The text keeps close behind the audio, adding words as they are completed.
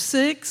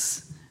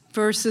6,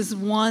 verses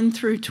 1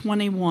 through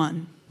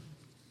 21.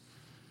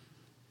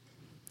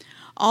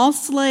 All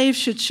slaves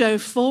should show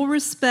full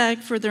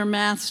respect for their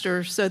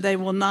master so they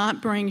will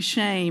not bring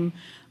shame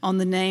on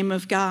the name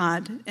of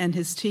God and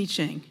his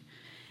teaching.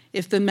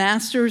 If the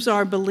masters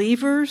are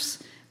believers,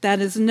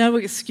 that is no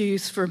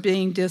excuse for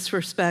being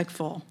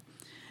disrespectful.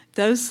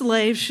 Those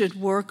slaves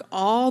should work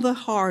all the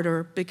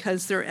harder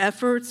because their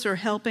efforts are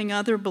helping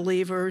other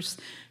believers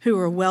who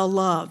are well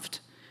loved.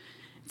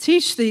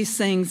 Teach these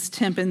things,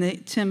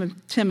 Timothy,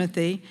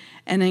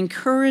 and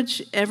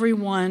encourage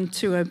everyone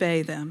to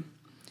obey them.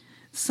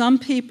 Some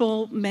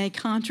people may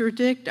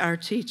contradict our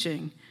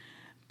teaching,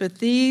 but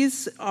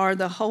these are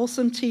the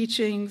wholesome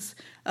teachings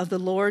of the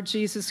Lord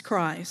Jesus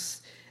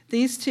Christ.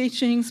 These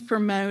teachings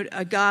promote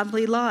a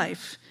godly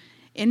life.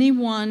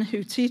 Anyone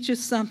who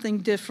teaches something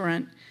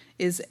different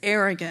is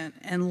arrogant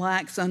and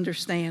lacks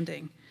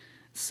understanding.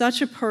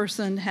 Such a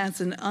person has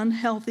an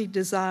unhealthy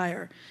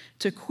desire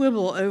to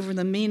quibble over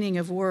the meaning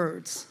of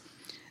words.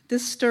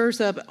 This stirs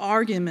up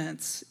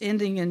arguments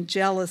ending in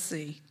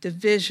jealousy,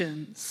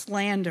 division,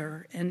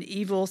 slander, and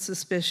evil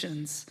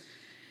suspicions.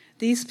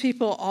 These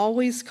people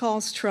always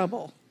cause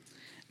trouble.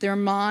 Their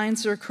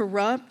minds are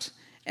corrupt,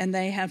 and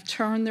they have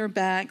turned their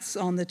backs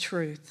on the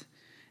truth.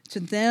 To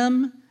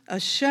them, a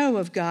show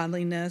of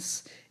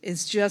godliness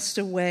is just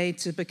a way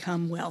to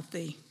become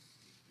wealthy.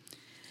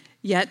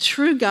 Yet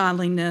true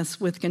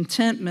godliness with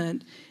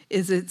contentment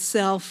is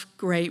itself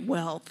great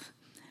wealth.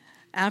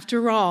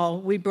 After all,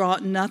 we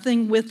brought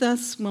nothing with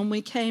us when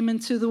we came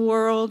into the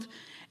world,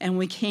 and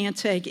we can't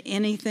take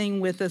anything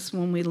with us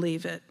when we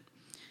leave it.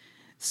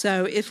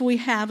 So if we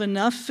have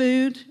enough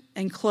food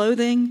and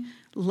clothing,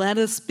 let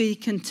us be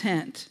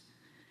content.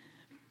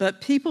 But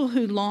people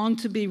who long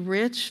to be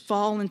rich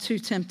fall into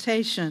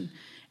temptation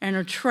and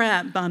are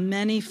trapped by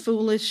many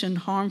foolish and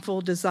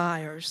harmful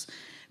desires.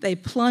 They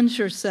plunge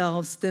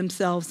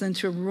themselves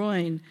into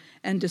ruin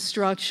and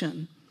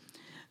destruction.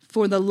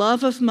 For the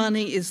love of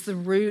money is the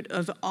root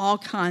of all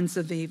kinds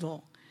of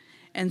evil.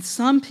 And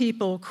some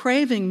people,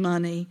 craving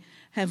money,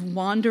 have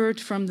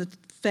wandered from the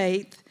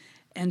faith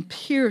and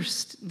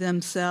pierced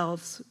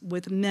themselves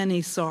with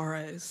many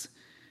sorrows.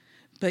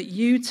 But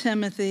you,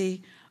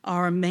 Timothy,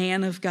 are a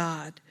man of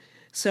God,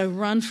 so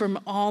run from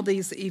all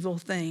these evil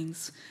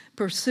things.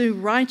 Pursue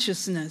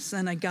righteousness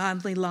and a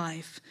godly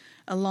life,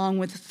 along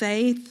with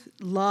faith,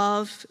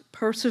 love,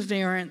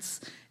 perseverance,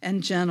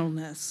 and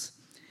gentleness.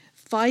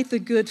 Fight the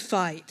good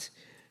fight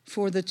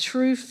for the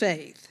true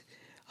faith.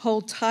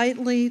 Hold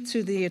tightly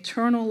to the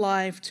eternal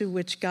life to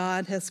which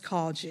God has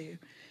called you,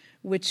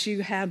 which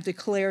you have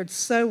declared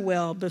so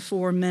well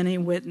before many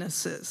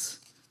witnesses.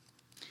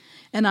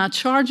 And I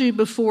charge you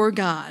before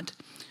God,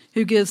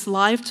 who gives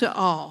life to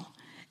all,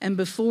 and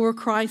before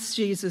Christ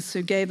Jesus,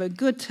 who gave a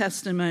good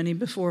testimony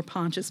before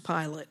Pontius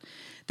Pilate,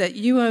 that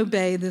you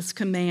obey this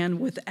command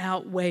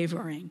without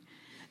wavering.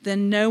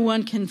 Then no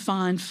one can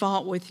find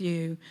fault with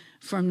you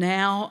from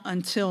now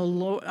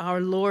until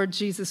our Lord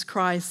Jesus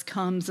Christ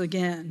comes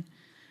again.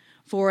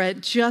 For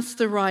at just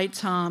the right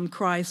time,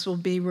 Christ will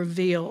be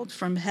revealed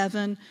from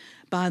heaven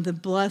by the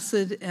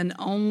blessed and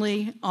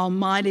only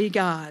Almighty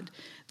God,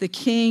 the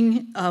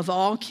King of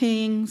all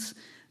kings,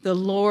 the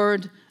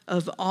Lord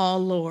of all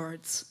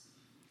lords.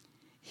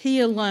 He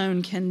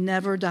alone can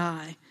never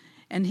die,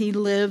 and he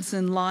lives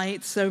in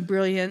light so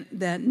brilliant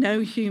that no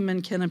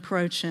human can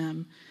approach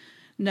him.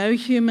 No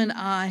human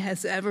eye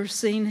has ever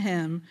seen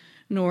him,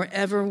 nor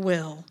ever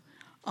will.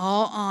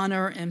 All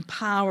honor and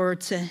power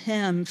to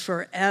him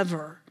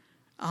forever.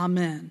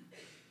 Amen.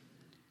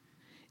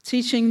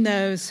 Teach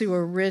those who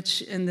are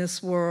rich in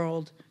this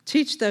world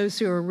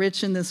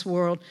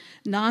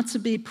not to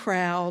be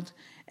proud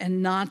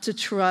and not to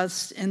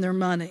trust in their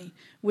money,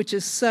 which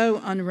is so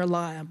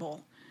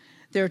unreliable.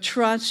 Their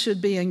trust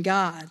should be in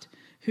God,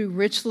 who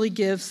richly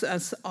gives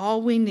us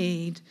all we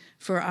need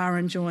for our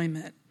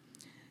enjoyment.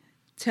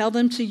 Tell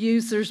them to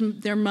use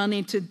their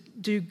money to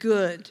do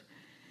good.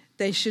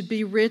 They should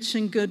be rich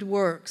in good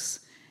works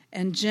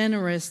and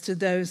generous to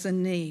those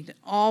in need,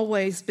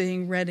 always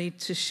being ready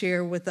to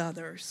share with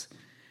others.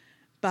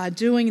 By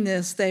doing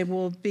this, they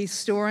will be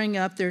storing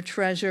up their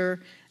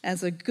treasure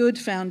as a good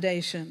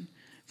foundation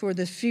for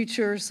the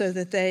future so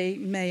that they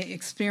may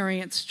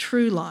experience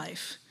true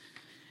life.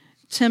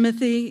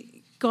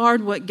 Timothy,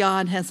 guard what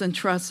God has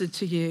entrusted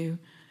to you.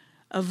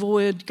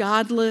 Avoid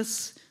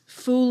godless,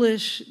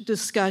 foolish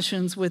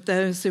discussions with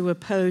those who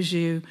oppose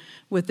you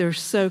with their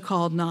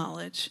so-called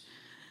knowledge.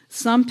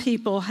 Some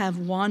people have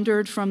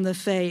wandered from the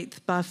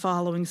faith by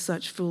following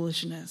such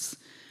foolishness.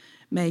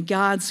 May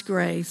God's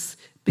grace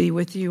be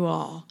with you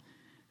all.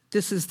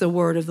 This is the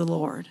word of the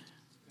Lord.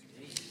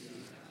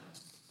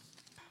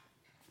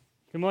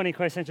 Good morning,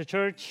 Christ Central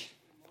Church.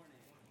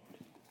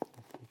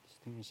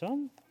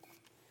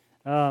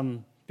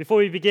 Before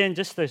we begin,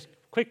 just a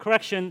quick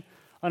correction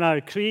on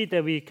our creed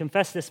that we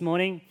confessed this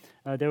morning.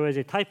 There was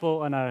a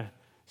typo on our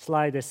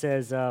slide that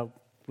says,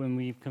 when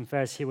we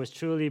confess, he was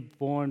truly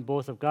born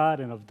both of God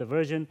and of the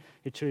Virgin.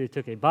 He truly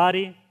took a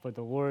body, for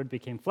the Word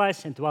became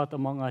flesh and dwelt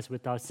among us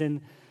without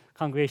sin.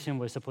 congregation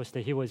was supposed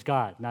to, he was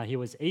God. Now, he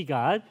was a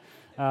God.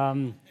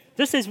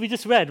 Just as we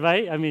just read,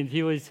 right? I mean,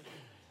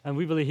 and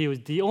we believe he was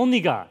the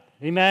only God.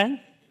 Amen?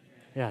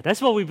 Yeah,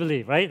 that's what we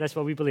believe, right? That's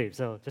what we believe.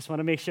 So just want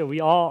to make sure we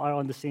all are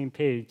on the same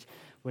page.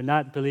 We're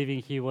not believing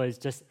he was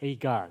just a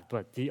God,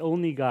 but the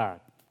only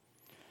God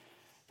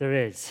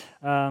there is.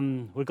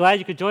 We're glad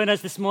you could join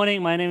us this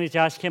morning. My name is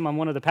Josh Kim. I'm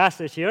one of the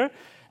pastors here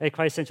at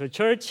Christ Central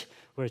Church.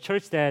 We're a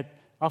church that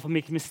often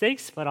makes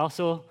mistakes, but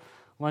also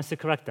wants to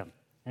correct them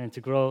and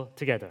to grow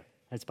together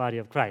as body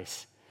of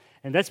Christ.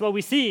 And that's what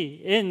we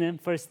see in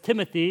 1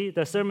 Timothy,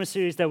 the sermon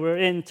series that we're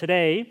in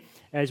today,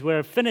 as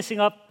we're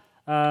finishing up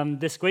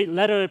this great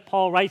letter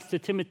Paul writes to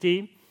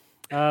Timothy.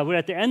 We're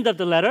at the end of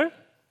the letter,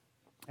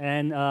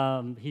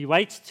 and he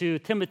writes to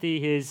Timothy,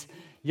 his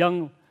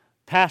young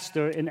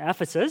pastor in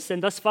Ephesus.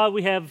 And thus far,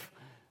 we have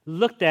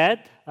looked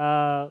at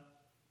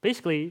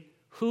basically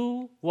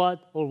who,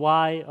 what, or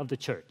why of the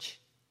church.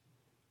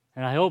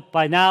 And I hope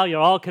by now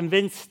you're all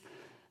convinced,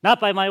 not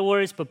by my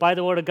words, but by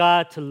the word of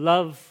God, to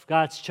love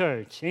God's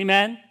church.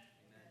 Amen?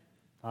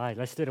 All right,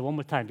 let's do it one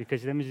more time,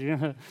 because that means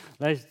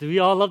do we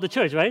all love the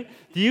church, right?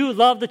 Do you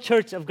love the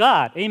church of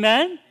God?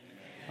 Amen? Amen.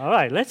 All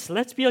right,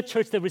 let's be a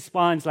church that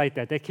responds like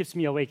that. That keeps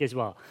me awake as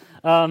well.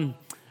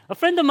 A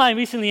friend of mine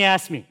recently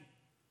asked me,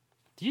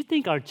 do you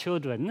think our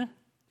children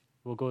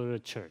will go to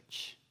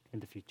church in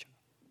the future?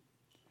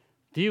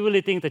 Do you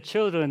really think the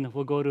children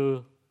will go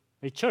to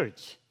a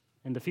church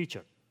in the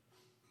future?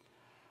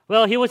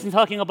 Well, he wasn't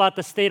talking about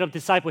the state of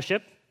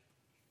discipleship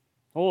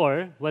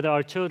or whether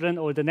our children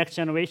or the next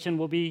generation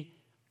will be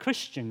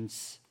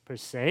Christians per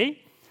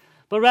se,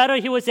 but rather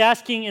he was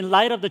asking in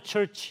light of the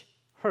church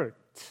hurt,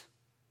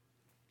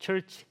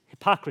 church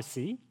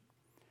hypocrisy,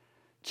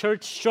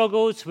 church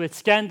struggles with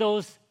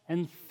scandals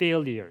and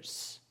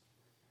failures.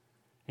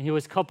 And he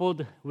was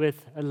coupled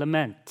with a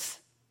lament,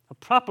 a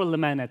proper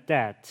lament at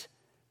that,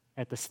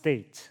 at the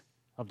state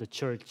of the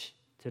church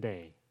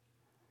today.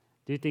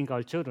 Do you think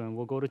our children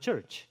will go to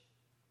church?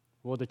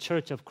 Will the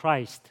church of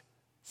Christ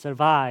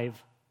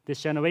survive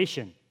this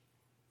generation?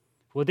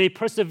 Will they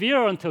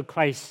persevere until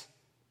Christ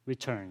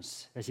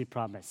returns, as he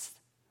promised?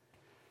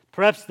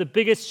 Perhaps the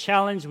biggest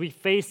challenge we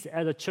face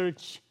as a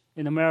church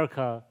in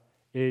America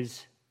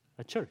is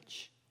a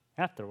church,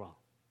 after all.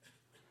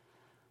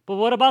 But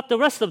what about the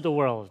rest of the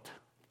world?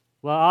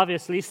 Well,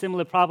 obviously,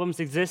 similar problems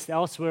exist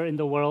elsewhere in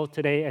the world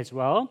today as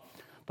well.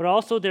 But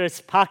also there's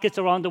pockets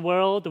around the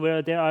world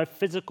where there are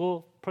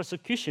physical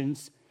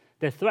persecutions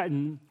that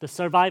threaten the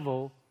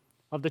survival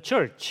of the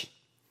church.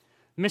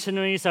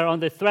 Missionaries are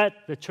under threat.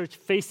 The church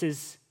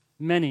faces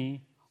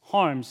many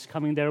harms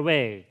coming their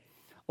way.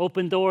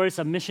 Open Doors,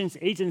 a missions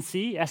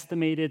agency,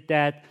 estimated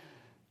that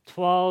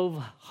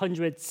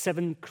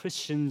 1,207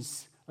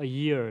 Christians a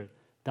year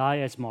die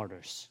as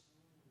martyrs.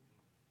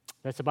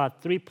 That's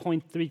about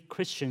 3.3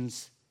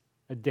 Christians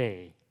a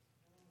day.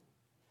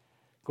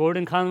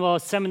 Gordon Conwell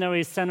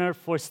Seminary Center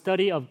for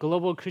Study of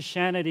Global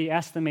Christianity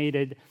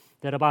estimated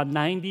that about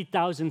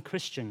 90,000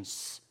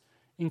 Christians,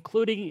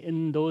 including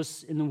in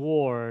those in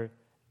war,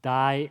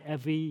 die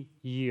every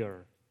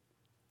year.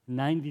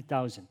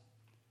 90,000.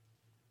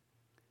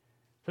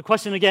 The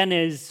question again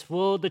is,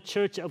 will the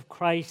Church of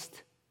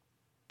Christ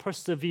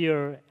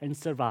persevere and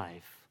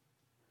survive?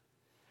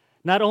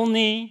 Not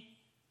only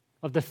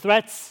of the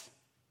threats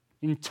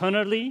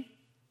internally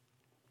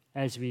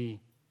as we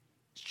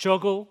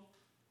struggle,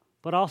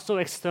 but also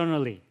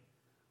externally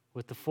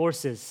with the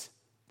forces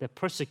that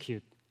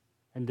persecute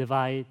and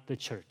divide the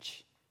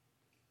church.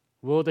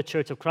 Will the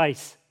Church of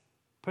Christ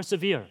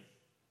persevere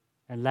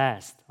and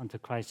last until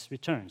Christ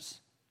returns?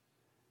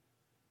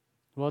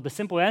 Well, the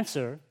simple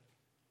answer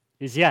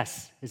is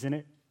yes, isn't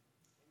it?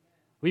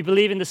 We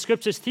believe in the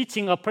Scripture's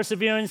teaching of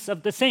perseverance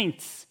of the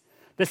saints.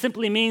 That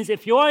simply means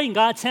if you are in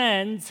God's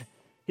hands,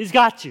 He's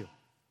got you.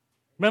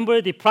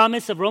 Remember the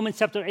promise of Romans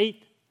chapter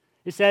 8?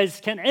 It says,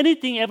 can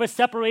anything ever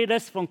separate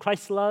us from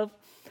Christ's love?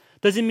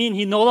 Does it mean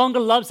He no longer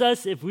loves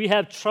us if we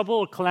have trouble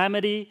or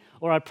calamity,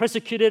 or are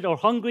persecuted or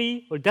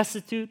hungry or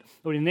destitute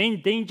or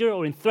in danger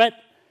or in threat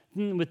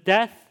with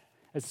death?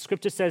 As the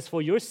Scripture says,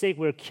 for your sake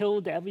we're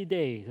killed every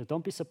day. So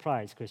don't be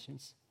surprised,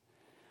 Christians.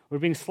 We're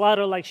being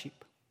slaughtered like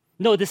sheep.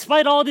 No,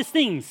 despite all these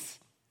things,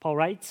 Paul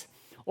writes,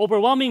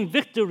 overwhelming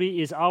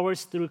victory is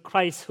ours through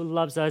Christ who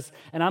loves us,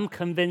 and I'm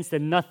convinced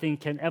that nothing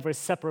can ever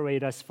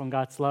separate us from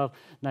God's love,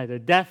 neither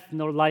death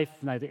nor life,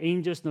 neither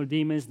angels nor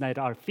demons, neither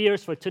our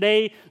fears for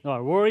today nor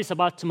our worries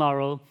about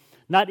tomorrow.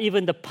 Not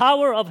even the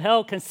power of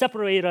hell can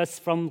separate us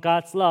from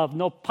God's love,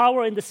 no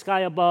power in the sky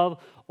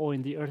above or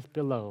in the earth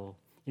below.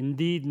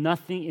 Indeed,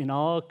 nothing in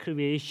all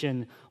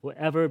creation will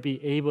ever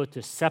be able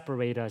to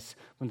separate us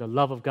from the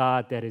love of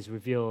God that is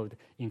revealed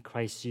in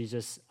Christ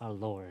Jesus our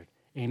Lord.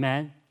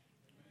 Amen?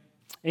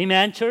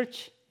 Amen,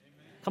 church?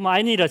 Amen. Come on,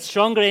 I need a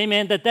stronger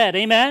amen than that.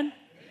 Amen? Amen?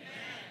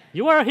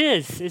 You are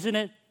His, isn't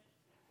it?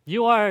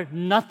 You are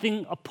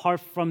nothing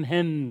apart from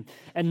Him.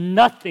 And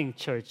nothing,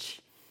 church,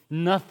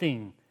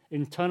 nothing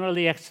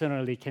internally,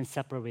 externally can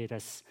separate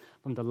us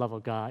from the love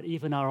of God,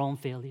 even our own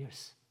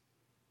failures.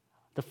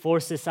 The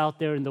forces out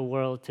there in the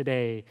world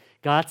today,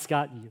 God's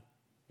got you.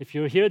 If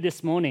you're here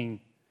this morning,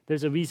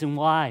 there's a reason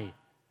why.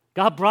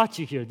 God brought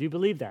you here. Do you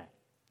believe that?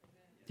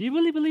 Do you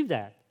really believe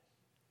that?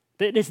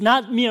 That it's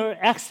not mere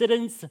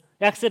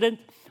accident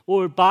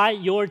or by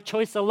your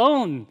choice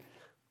alone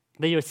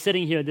that you're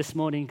sitting here this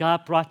morning.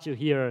 God brought you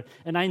here.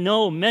 And I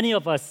know many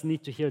of us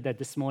need to hear that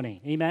this morning.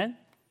 Amen?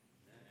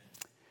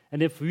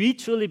 And if we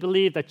truly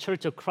believe that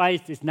Church of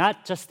Christ is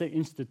not just an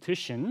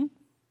institution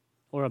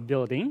or a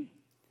building,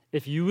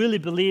 if you really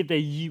believe that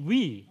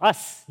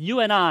you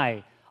and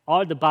I,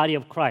 are the body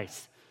of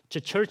Christ,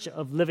 the church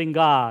of living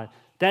God,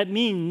 that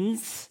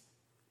means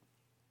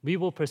we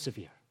will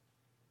persevere.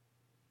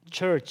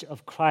 Church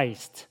of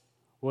Christ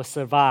will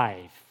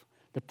survive.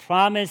 The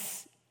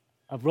promise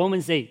of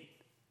Romans 8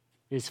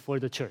 is for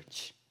the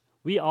church.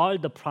 We are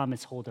the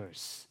promise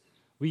holders.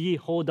 We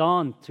hold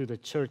on to the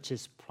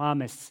church's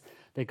promise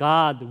that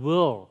God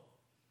will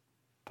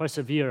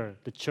persevere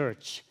the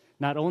church.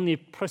 Not only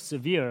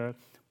persevere,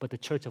 but the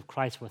church of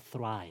Christ will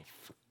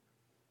thrive.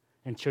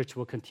 And church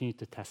will continue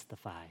to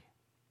testify.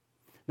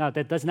 Now,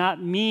 that does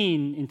not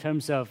mean in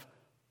terms of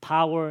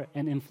power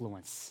and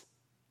influence,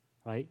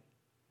 right?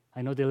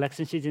 I know the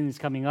election season is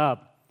coming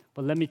up,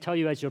 but let me tell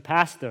you as your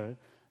pastor,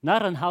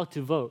 not on how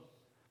to vote,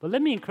 but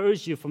let me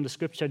encourage you from the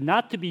scripture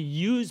not to be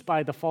used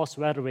by the false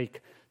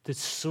rhetoric to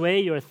sway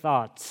your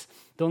thoughts.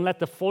 Don't let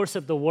the force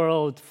of the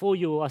world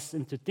fool us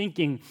into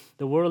thinking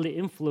the worldly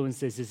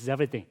influences is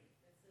everything,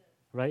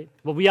 right?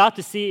 What we ought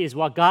to see is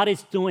what God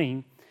is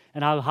doing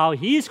and how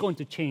He is going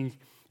to change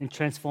and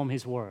transform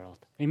His world.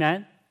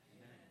 Amen?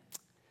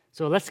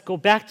 So let's go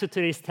back to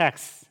today's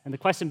text. And the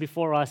question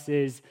before us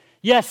is,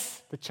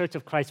 yes, the Church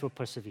of Christ will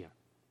persevere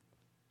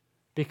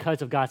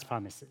because of God's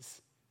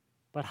promises.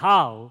 But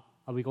how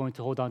are we going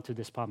to hold on to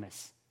this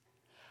promise?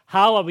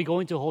 How are we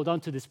going to hold on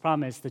to this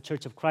promise, the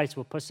Church of Christ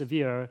will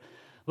persevere?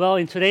 Well,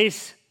 in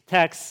today's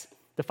text,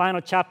 the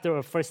final chapter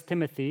of 1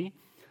 Timothy,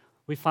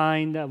 we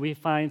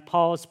find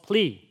Paul's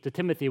plea to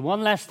Timothy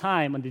one last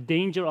time on the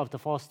danger of the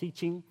false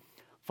teaching,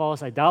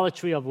 false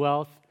idolatry of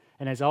wealth,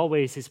 and as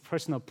always, his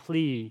personal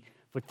plea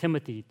for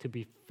Timothy to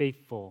be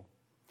faithful.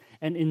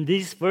 And in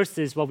these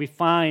verses, what we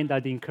find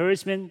are the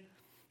encouragement,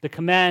 the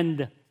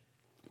command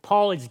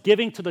Paul is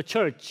giving to the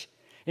church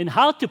in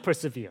how to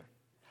persevere,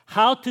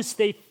 how to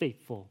stay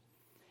faithful,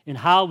 and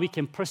how we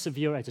can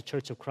persevere as a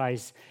church of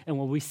Christ. And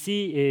what we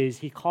see is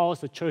he calls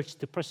the church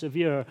to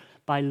persevere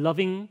by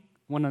loving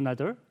one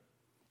another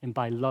and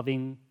by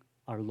loving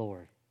our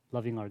Lord,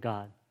 loving our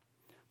God.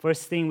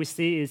 First thing we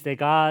see is that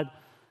God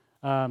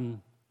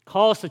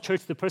calls the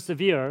church to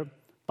persevere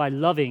by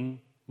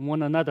loving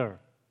one another.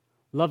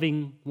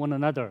 Loving one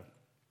another.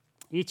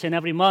 Each and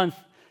every month,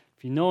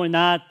 if you know or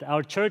not,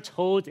 our church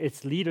holds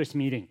its leaders'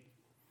 meeting,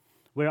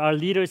 where our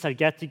leaders are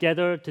get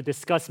together to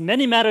discuss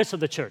many matters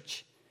of the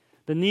church.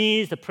 The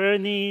needs, the prayer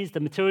needs, the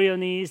material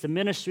needs, the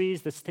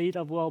ministries, the state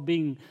of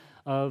well-being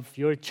of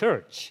your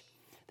church.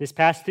 This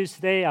past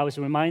Tuesday, I was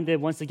reminded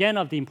once again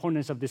of the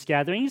importance of these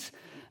gatherings,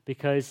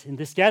 because in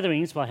these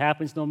gatherings, what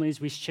happens normally is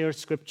we share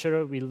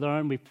scripture, we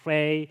learn, we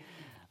pray.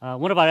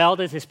 One of our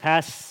elders this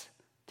past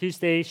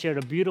Tuesday shared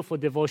a beautiful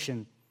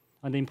devotion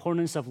on the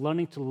importance of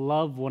learning to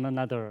love one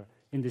another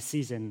in this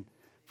season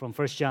from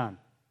 1 John.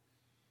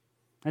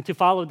 And to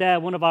follow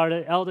that, one of our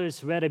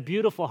elders read a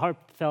beautiful,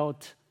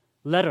 heartfelt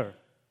letter,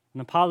 an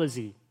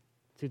apology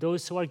to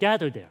those who are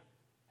gathered there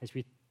as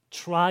we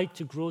try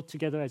to grow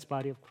together as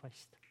body of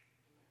Christ.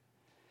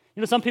 You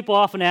know, some people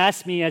often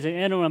ask me as an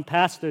interim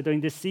pastor during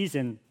this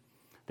season,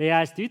 they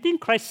ask, do you think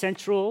Christ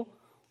Central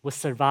will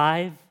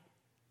survive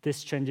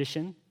this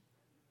transition?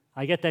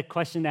 I get that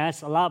question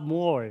asked a lot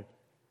more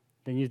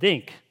than you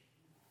think.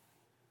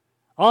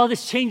 All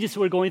these changes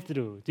we're going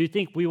through, do you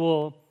think we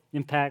will,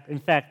 in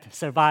fact,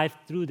 survive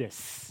through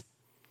this?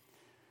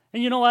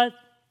 And you know what?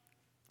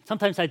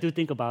 Sometimes I do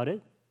think about it.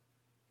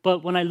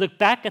 But when I look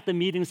back at the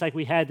meetings like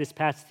we had this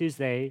past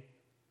Tuesday,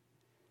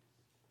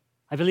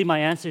 I believe my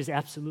answer is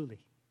absolutely.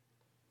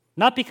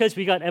 Not because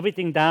we got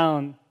everything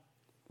down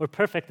or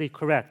perfectly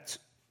correct.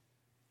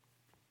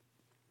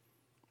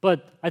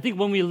 But I think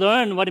when we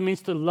learn what it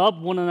means to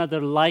love one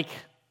another like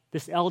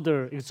this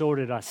elder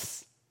exhorted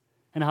us,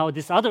 and how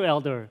this other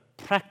elder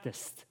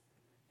practiced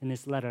in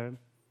his letter,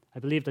 I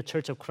believe the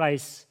Church of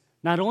Christ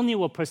not only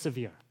will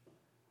persevere,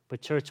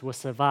 but church will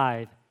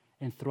survive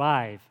and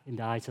thrive in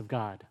the eyes of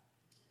God.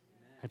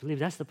 I believe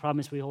that's the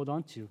promise we hold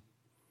on to.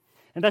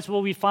 And that's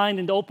what we find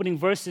in the opening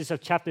verses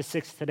of chapter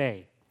 6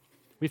 today.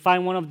 We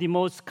find one of the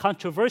most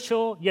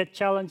controversial yet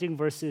challenging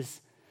verses.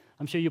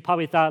 I'm sure you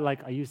probably thought,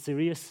 like, are you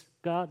serious,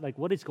 God? Like,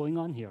 what is going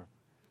on here?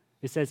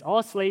 It says,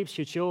 all slaves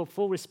should show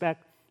full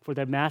respect for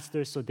their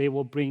masters so they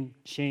will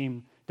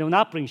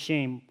not bring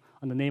shame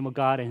on the name of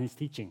God and His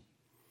teaching.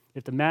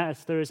 If the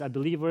masters are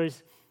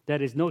believers,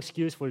 that is no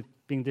excuse for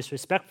being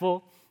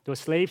disrespectful.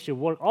 Those slaves should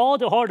work all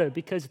the harder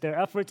because their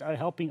efforts are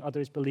helping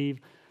others believe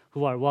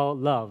who are well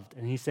loved.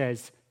 And he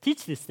says,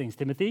 teach these things,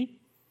 Timothy,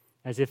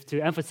 as if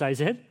to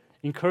emphasize it.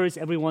 Encourage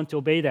everyone to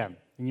obey them.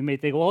 And you may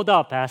think, well, hold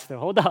up, Pastor,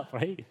 hold up,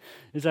 right?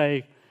 It's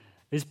like,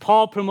 is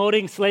Paul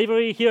promoting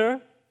slavery here?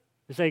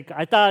 It's like,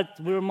 I thought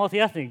we were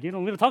multi-ethnic. We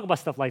don't talk about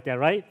stuff like that,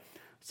 right?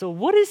 So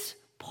what is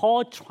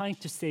Paul trying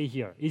to say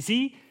here? Is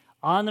he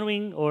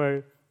honoring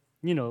or,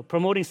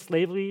 promoting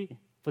slavery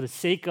for the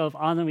sake of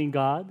honoring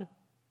God?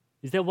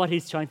 Is that what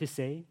he's trying to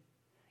say?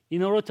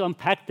 In order to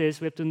unpack this,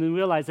 we have to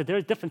realize that there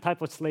are different types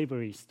of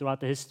slaveries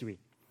throughout the history.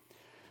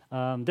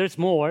 There's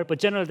more, but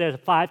generally there are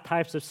 5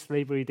 types of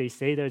slavery, they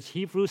say. There's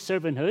Hebrew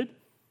servanthood,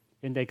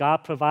 in that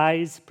God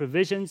provides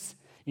provisions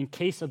in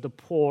case of the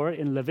poor.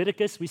 In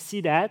Leviticus, we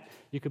see that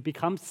you could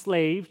become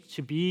slave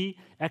to be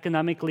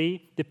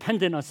economically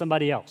dependent on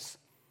somebody else.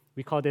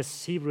 We call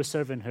this Hebrew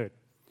servanthood.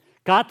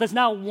 God does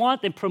not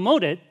want and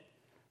promote it,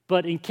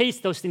 but in case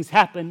those things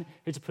happen,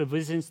 there's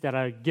provisions that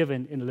are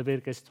given in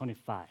Leviticus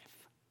 25.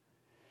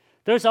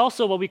 There's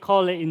also what we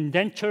call an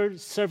indentured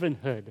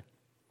servanthood,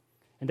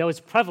 and that was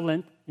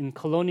prevalent in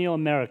colonial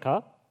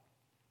America.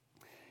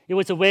 It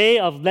was a way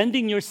of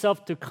lending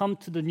yourself to come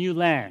to the new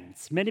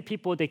lands. Many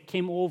people that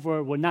came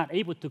over were not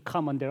able to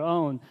come on their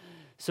own,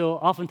 so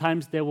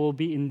oftentimes there will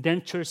be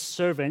indentured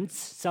servants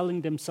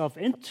selling themselves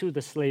into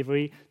the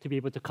slavery to be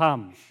able to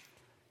come.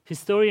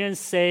 Historians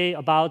say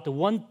about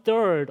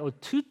 1/3 or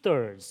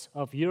 2/3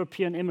 of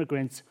European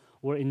immigrants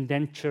were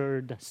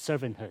indentured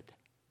servanthood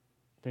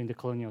during the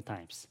colonial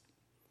times.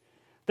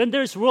 Then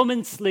there's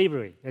Roman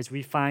slavery, as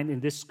we find in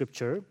this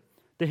scripture.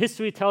 The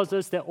history tells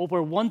us that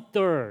over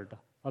 1/3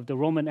 of the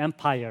Roman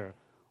Empire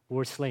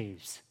were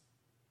slaves,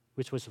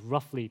 which was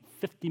roughly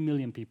 50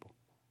 million people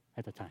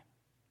at the time.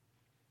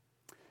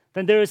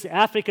 Then there is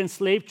African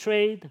slave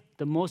trade,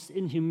 the most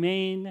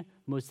inhumane,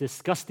 most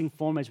disgusting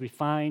form as we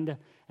find.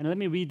 And let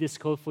me read this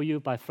quote for you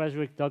by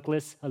Frederick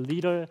Douglass, a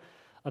leader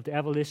of the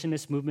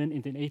abolitionist movement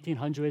in the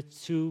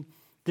 1800s, to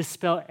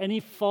dispel any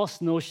false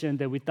notion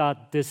that we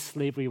thought this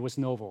slavery was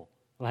noble,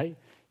 right?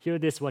 Hear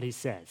this, what he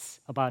says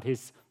about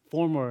his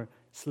former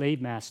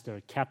slave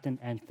master, Captain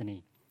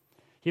Anthony.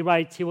 He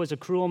writes, "He was a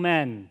cruel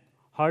man,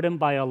 hardened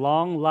by a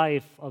long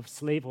life of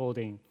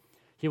slaveholding.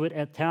 He would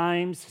at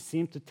times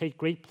seem to take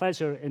great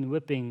pleasure in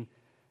whipping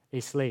a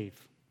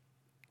slave.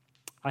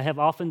 I have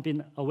often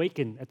been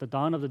awakened at the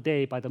dawn of the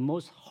day by the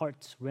most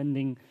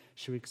heart-rending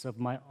shrieks of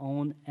my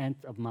own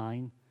aunt of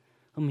mine,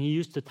 whom he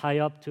used to tie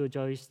up to a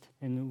joist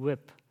and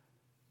whip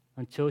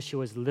until she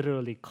was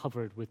literally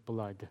covered with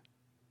blood.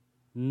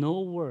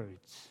 No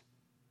words,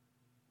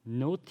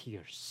 no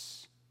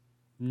tears,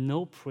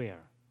 no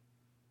prayer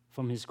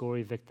from his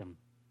gory victim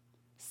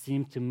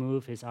seemed to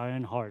move his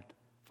iron heart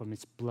from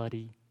its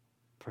bloody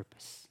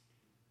purpose."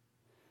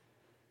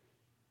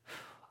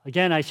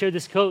 Again, I share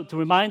this quote to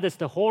remind us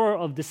the horror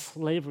of this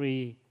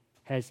slavery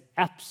has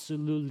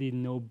absolutely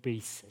no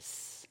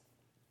basis,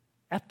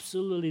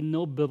 absolutely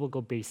no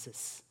biblical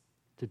basis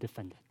to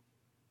defend it.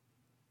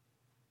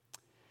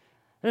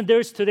 And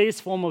there's today's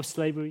form of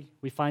slavery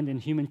we find in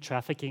human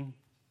trafficking.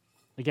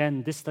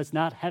 Again, this does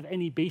not have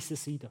any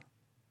basis either,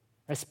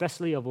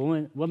 especially of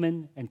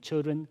women and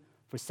children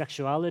for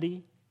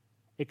sexuality,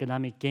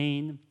 economic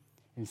gain,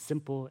 and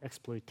simple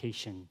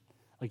exploitation.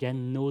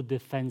 Again, no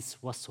defense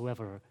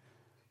whatsoever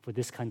for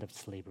this kind of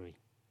slavery.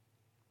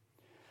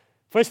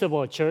 First of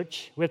all,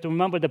 church, we have to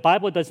remember the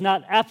Bible does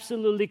not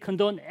absolutely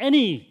condone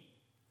any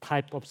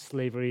type of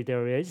slavery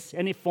there is,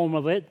 any form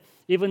of it.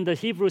 Even the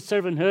Hebrew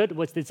servanthood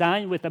was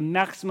designed with a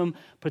maximum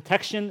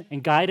protection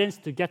and guidance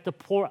to get the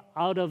poor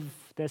out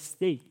of their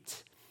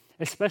state,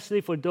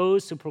 especially for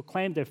those who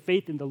proclaim their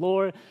faith in the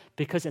Lord,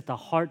 because at the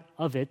heart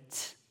of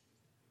it,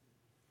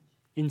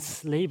 in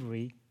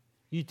slavery,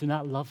 you do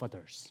not love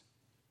others.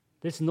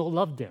 There's no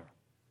love there.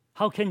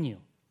 How can you?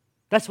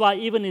 That's why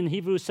even in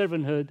Hebrew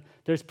servanthood,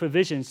 there's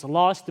provisions,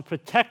 laws to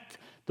protect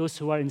those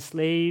who are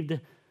enslaved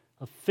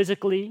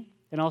physically,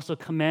 and also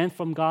command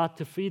from God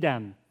to free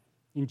them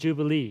in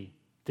Jubilee,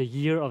 the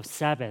year of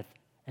Sabbath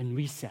and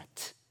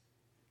reset.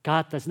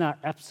 God does not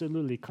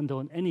absolutely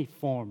condone any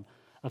form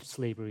of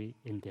slavery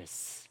in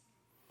this.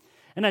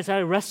 And as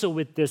I wrestle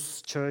with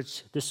this,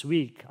 church, this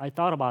week, I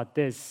thought about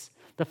this.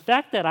 The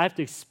fact that I have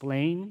to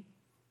explain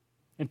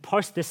and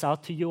parse this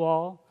out to you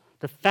all,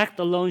 the fact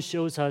alone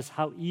shows us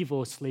how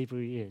evil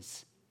slavery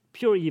is.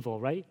 Pure evil,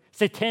 right?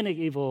 Satanic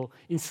evil,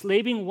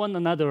 enslaving one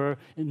another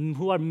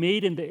who are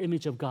made in the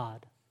image of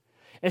God.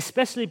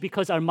 Especially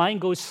because our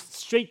mind goes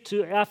straight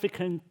to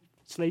African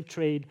slave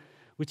trade,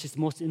 which is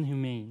most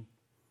inhumane.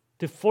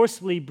 To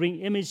forcibly bring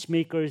image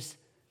makers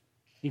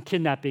in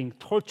kidnapping,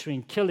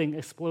 torturing, killing,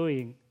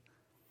 exploiting.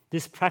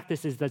 This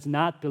practice does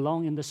not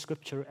belong in the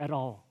scripture at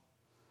all.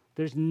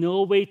 There's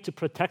no way to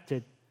protect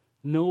it,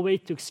 no way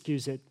to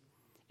excuse it.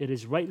 It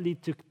is rightly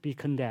to be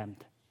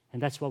condemned.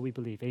 And that's what we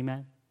believe.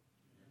 Amen?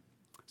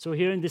 So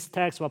here in this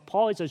text, what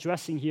Paul is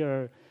addressing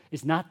here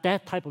is not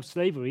that type of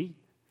slavery,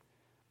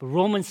 but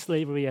Roman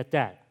slavery at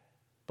that.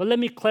 But let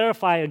me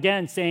clarify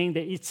again, saying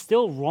that it's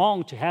still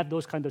wrong to have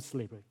those kind of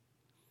slavery.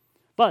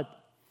 But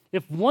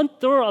if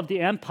 1/3 of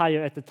the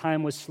empire at the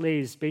time was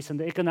slaves based on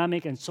the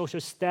economic and social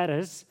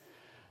status,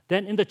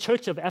 then in the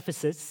church of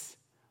Ephesus,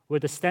 where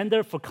the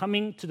standard for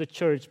coming to the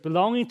church,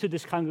 belonging to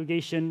this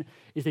congregation,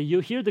 is that you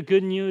hear the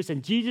good news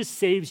and Jesus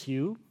saves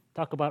you,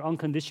 talk about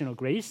unconditional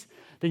grace,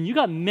 then you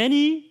got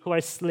many who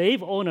are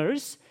slave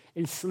owners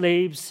and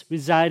slaves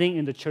residing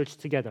in the church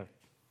together.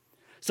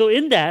 So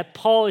in that,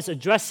 Paul is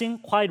addressing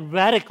quite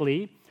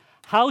radically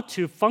how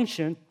to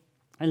function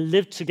and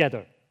live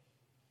together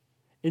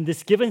in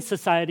this given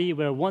society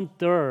where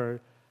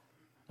 1/3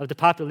 of the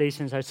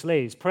populations are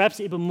slaves, perhaps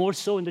even more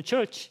so in the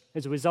church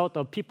as a result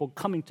of people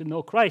coming to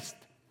know Christ.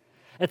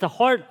 At the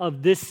heart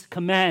of this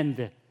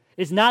command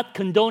is not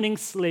condoning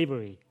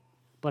slavery,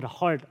 but a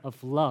heart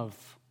of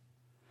love.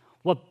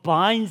 What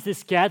binds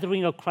this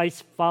gathering of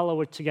Christ's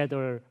followers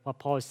together, what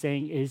Paul is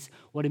saying, is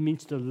what it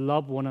means to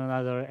love one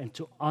another and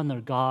to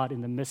honor God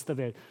in the midst of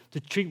it, to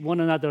treat one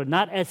another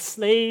not as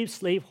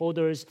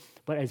slaveholders,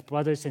 but as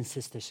brothers and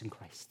sisters in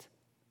Christ.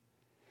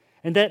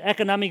 And that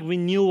economic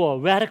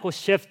renewal, radical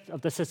shift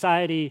of the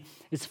society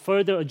is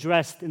further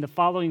addressed in the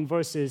following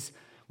verses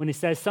when he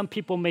says, some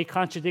people may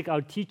contradict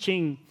our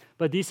teaching,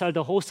 but these are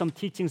the wholesome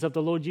teachings of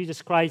the Lord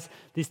Jesus Christ.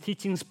 These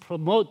teachings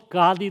promote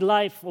godly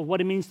life, or what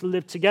it means to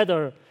live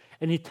together.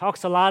 And he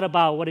talks a lot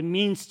about what it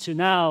means to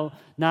now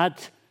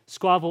not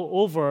squabble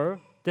over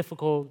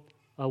difficult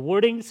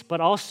wordings, but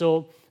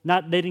also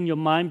not letting your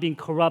mind being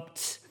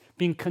corrupt,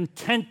 being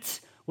content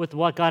with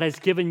what God has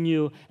given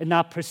you and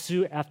not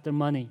pursue after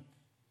money.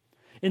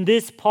 In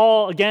this,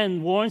 Paul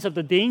again warns of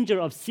the danger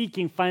of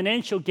seeking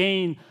financial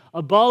gain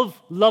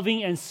above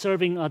loving and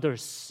serving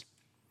others.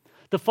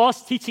 The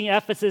false teaching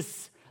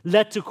Ephesus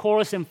led to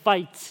quarrels and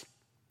fights.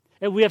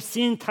 And we have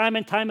seen time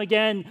and time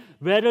again,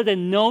 rather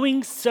than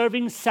knowing,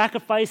 serving,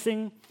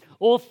 sacrificing,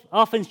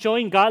 often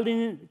showing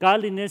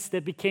godliness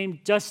that became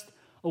just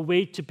a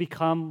way to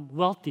become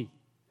wealthy.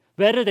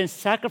 Rather than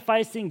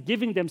sacrificing,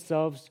 giving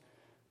themselves,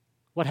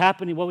 what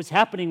was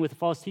happening with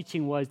false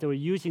teaching was they were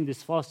using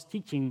this false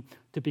teaching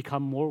to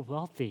become more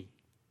wealthy.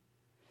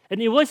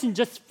 And it wasn't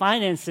just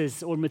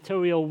finances or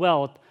material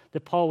wealth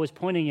that Paul was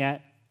pointing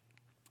at.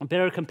 A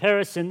better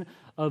comparison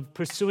of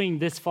pursuing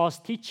this false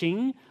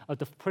teaching of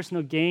the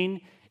personal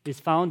gain is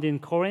found in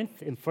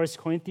Corinth, in 1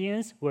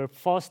 Corinthians, where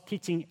false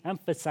teaching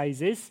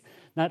emphasizes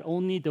not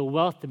only the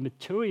wealth, the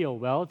material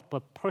wealth,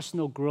 but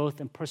personal growth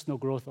and personal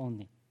growth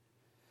only.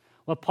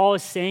 What Paul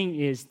is saying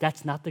is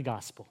that's not the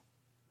gospel.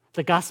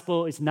 The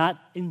gospel is not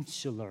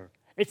insular.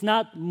 It's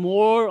not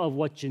more of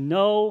what you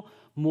know,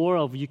 more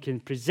of you can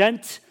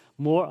present,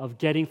 more of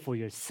getting for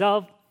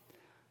yourself.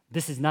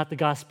 This is not the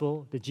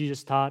gospel that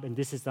Jesus taught, and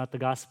this is not the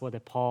gospel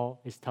that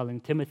Paul is telling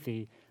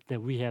Timothy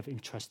that we have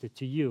entrusted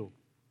to you.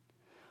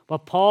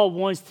 What Paul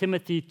wants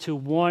Timothy to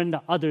warn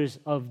the others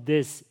of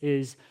this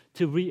is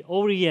to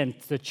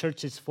reorient the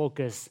church's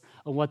focus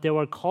on what they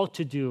were called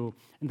to do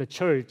in the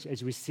church,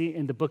 as we see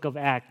in the book of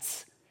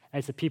Acts,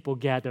 as the people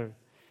gather.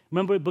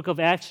 Remember the book of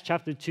Acts,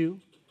 chapter 2?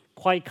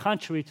 Quite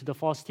contrary to the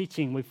false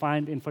teaching we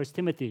find in 1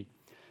 Timothy.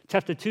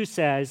 Chapter 2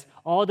 says,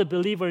 all the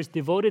believers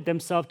devoted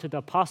themselves to the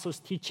apostles'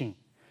 teaching,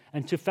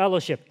 and to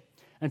fellowship,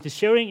 and to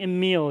sharing in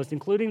meals,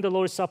 including the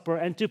Lord's Supper,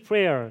 and to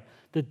prayer.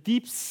 The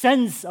deep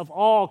sense of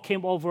awe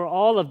came over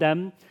all of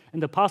them,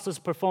 and the apostles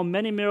performed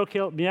many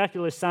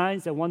miraculous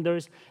signs and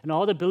wonders, and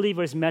all the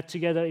believers met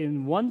together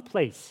in one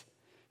place,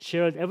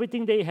 shared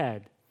everything they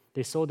had.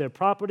 They sold their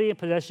property and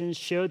possessions,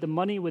 shared the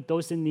money with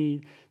those in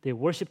need. They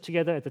worshiped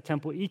together at the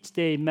temple each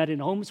day, met in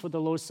homes for the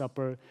Lord's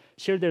Supper,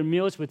 shared their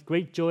meals with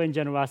great joy and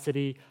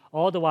generosity,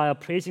 all the while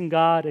praising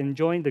God and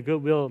enjoying the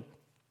goodwill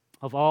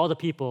of all the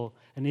people.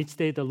 And each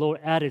day the Lord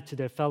added to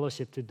their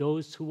fellowship to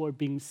those who were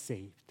being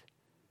saved.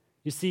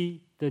 You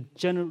see, the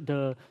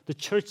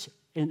church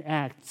in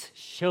Acts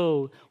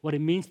show what it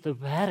means to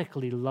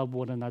radically love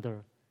one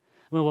another.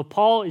 I mean, what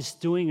Paul is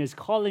doing is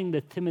calling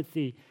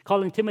Timothy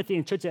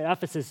and church at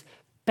Ephesus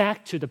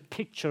back to the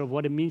picture of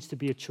what it means to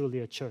be truly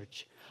a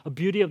church. A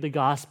beauty of the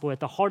gospel. At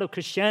the heart of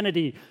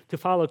Christianity, to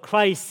follow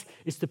Christ,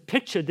 is to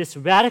picture this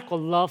radical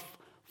love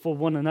for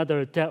one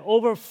another that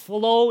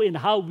overflow in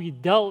how we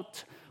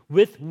dealt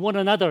with one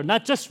another,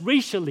 not just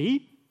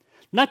racially,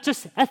 not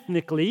just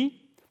ethnically,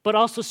 but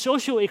also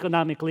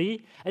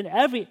socioeconomically and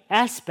every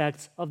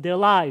aspect of their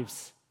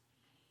lives.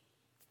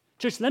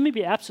 Church, let me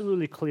be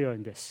absolutely clear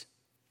on this.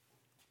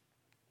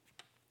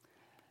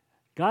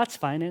 God's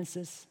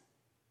finances,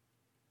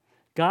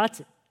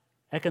 God's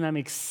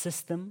economic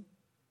system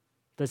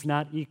does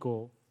not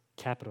equal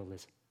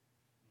capitalism,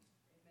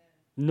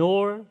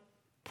 nor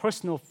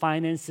personal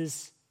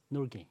finances,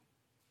 nor gain.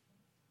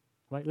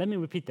 Right? Let me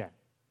repeat that.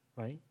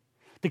 Right?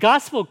 The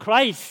gospel of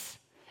Christ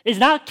is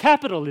not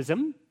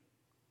capitalism,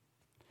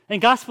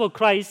 and gospel of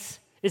Christ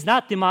is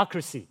not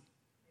democracy.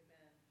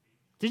 Amen.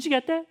 Did you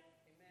get that? Amen.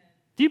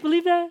 Do you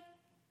believe that?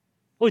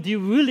 Or do you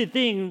really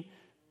think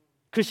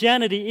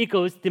Christianity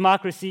equals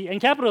democracy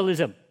and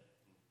capitalism?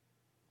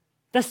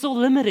 That's so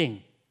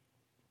limiting.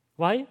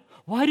 Right?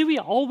 Why do we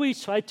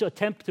always try to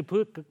attempt to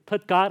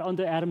put God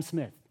under Adam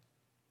Smith?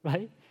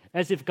 Right?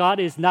 As if God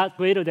is not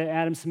greater than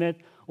Adam Smith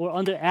or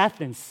under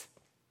Athens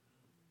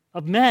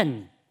of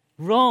men,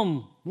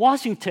 Rome,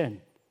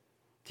 Washington.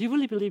 Do you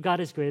really believe God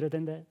is greater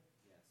than that? Yes.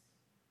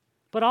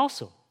 But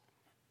also,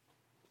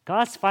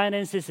 God's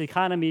finances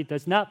economy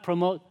does not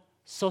promote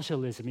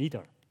socialism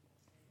either,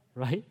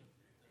 right?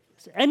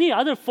 any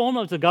other form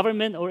of the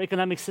government or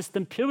economic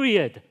system,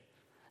 period.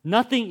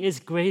 Nothing is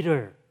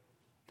greater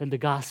than the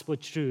gospel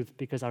truth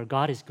because our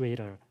God is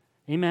greater.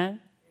 Amen?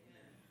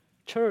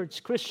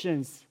 Church,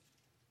 Christians,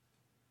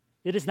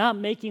 it is not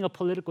making a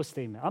political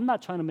statement. I'm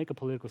not trying to make a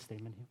political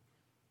statement here.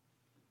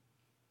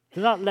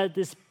 Do not let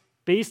this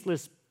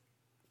baseless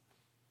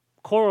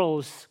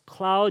quarrels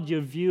cloud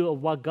your view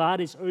of what God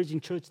is urging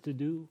church to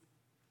do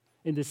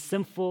in this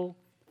sinful,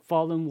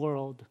 fallen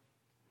world.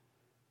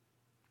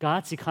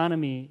 God's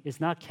economy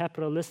is not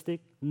capitalistic,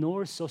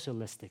 nor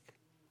socialistic,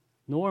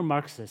 nor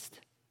Marxist.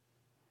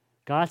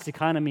 God's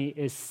economy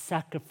is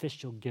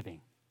sacrificial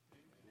giving.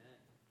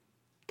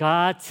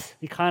 God's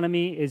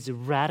economy is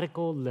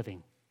radical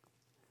living,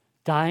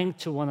 dying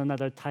to one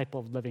another type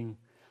of living,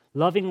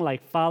 loving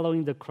like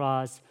following the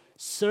cross,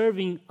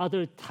 serving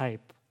other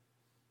type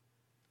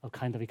of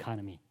kind of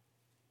economy.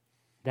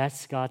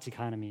 That's God's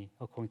economy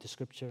according to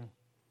Scripture.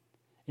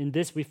 In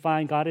this, we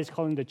find God is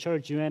calling the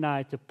church, you and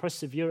I, to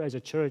persevere as a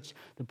church,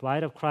 the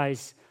bride of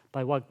Christ,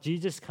 by what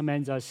Jesus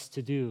commands us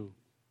to do,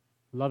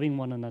 loving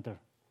one another,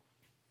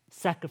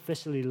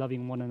 sacrificially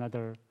loving one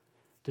another,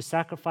 to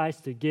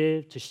sacrifice, to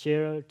give, to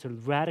share, to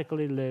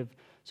radically live,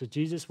 so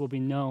Jesus will be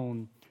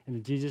known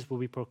and Jesus will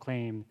be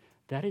proclaimed.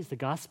 That is the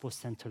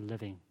gospel-centered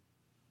living.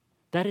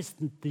 That is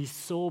the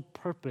sole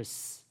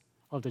purpose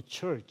of the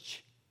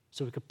church,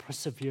 so we could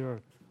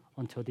persevere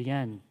until the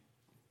end.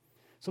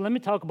 So let me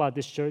talk about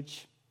this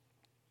church.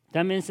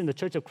 That means in the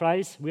Church of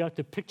Christ, we have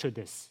to picture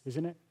this,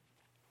 isn't it?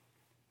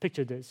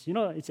 Picture this. You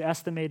know, it's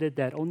estimated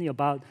that only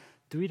about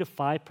 3 to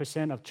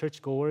 5% of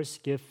churchgoers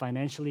give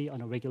financially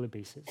on a regular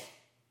basis.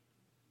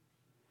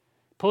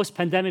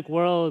 Post-pandemic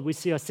world, we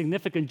see a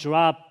significant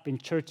drop in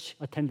church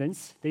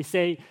attendance. They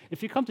say,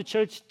 if you come to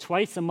church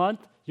twice a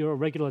month, you're a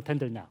regular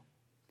attender now.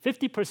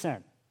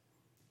 50%.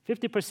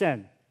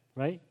 50%,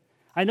 right?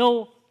 I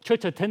know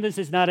church attendance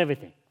is not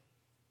everything,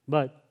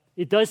 but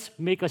it does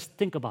make us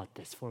think about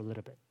this for a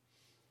little bit.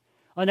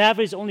 On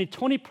average, only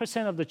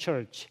 20% of the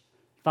church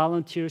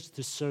volunteers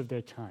to serve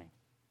their time,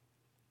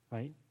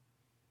 right?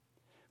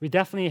 We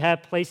definitely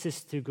have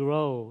places to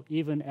grow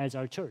even as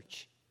our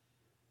church.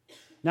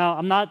 Now,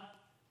 and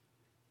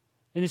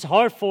it's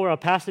hard for a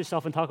pastor to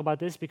often talk about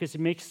this because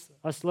it makes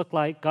us look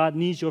like God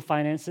needs your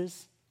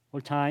finances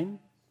or time,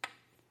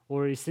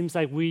 or it seems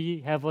like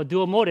we have a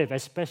dual motive,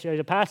 especially as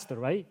a pastor,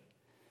 right?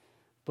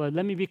 But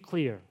let me be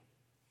clear.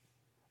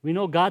 We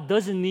know God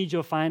doesn't need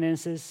your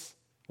finances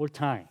or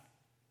time.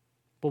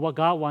 But what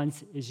God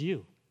wants is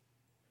you,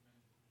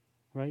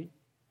 right?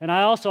 And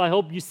I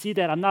hope you see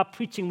that I'm not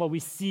preaching what we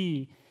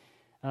see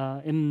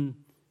in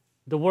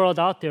the world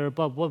out there,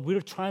 but what we're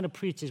trying to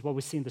preach is what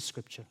we see in the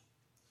Scripture.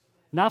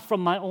 Not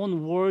from my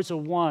own words or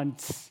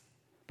wants,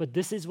 but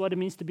this is what it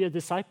means to be a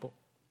disciple.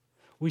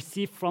 We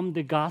see from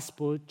the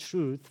gospel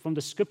truth, from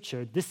the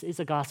Scripture, this is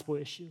a gospel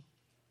issue.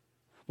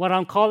 What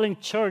I'm calling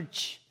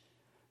church,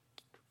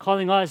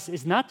 calling us,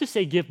 is not to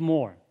say give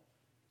more,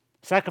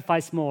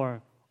 sacrifice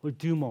more, or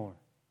do more.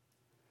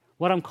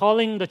 What I'm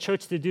calling the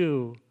church to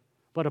do,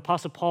 what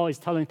Apostle Paul is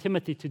telling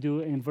Timothy to do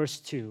in verse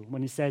 2,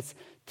 when he says,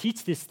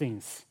 teach these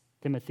things,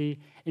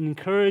 Timothy, and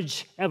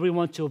encourage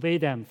everyone to obey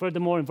them.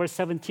 Furthermore, in verse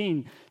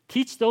 17,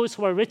 teach those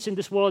who are rich in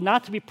this world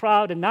not to be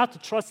proud and not to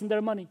trust in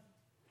their money,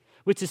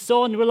 which is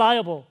so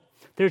unreliable.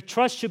 Their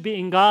trust should be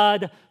in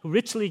God, who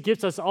richly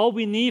gives us all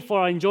we need for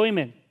our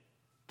enjoyment.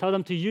 Tell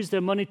them to use their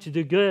money to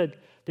do good.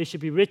 They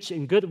should be rich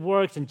in good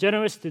works and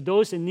generous to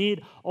those in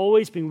need,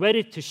 always being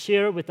ready to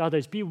share with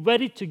others. Be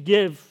ready to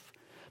give.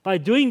 By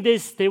doing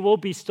this, they will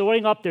be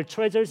storing up their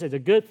treasures as a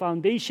good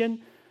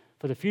foundation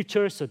for the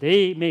future so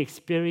they may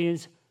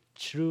experience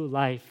true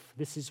life.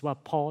 This is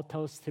what Paul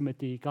tells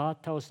Timothy.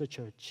 God tells the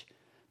church.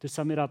 To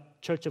sum it up,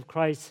 Church of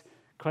Christ,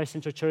 Christ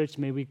Central Church,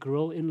 may we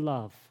grow in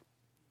love,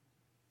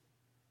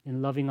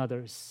 in loving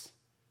others.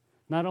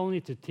 Not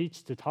only to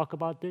teach, to talk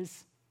about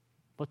this,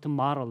 but to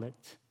model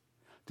it,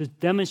 to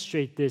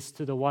demonstrate this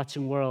to the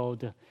watching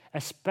world,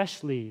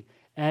 especially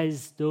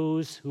as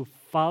those who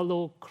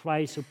follow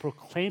Christ, who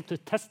proclaim to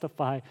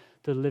testify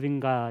to the living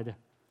God.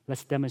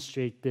 Let's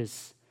demonstrate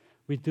this.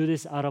 We do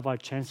this out of our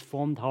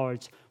transformed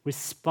hearts.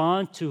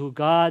 Respond to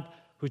God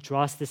who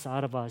draws this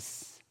out of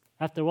us.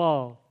 After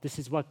all, this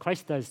is what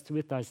Christ does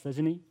with us,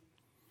 doesn't he?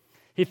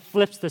 He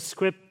flips the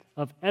script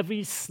of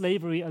every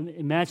slavery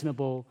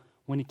imaginable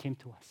when he came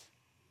to us.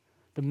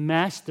 The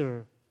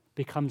master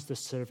becomes the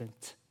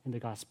servant in the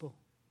gospel.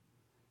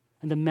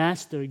 And the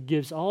master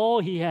gives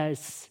all he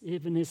has,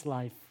 even his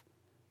life,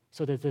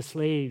 so that the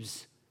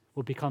slaves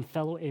will become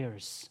fellow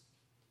heirs,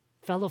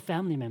 fellow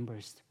family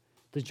members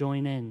to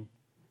join in.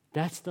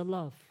 That's the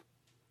love.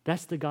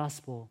 That's the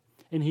gospel.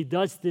 And he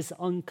does this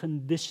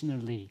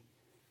unconditionally,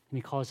 and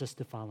he calls us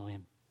to follow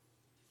him.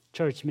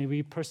 Church, may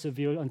we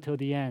persevere until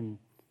the end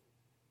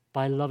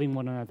by loving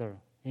one another.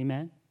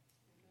 Amen?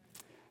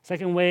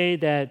 Second way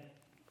that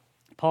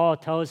Paul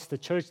tells the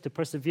church to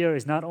persevere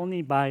is not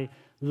only by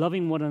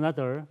loving one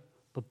another,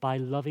 but by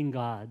loving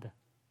God,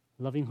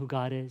 loving who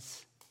God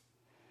is.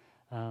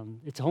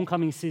 It's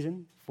homecoming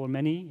season for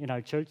many in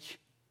our church.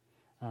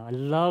 I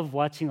love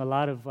watching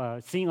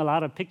seeing a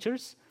lot of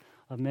pictures.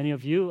 Many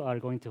of you are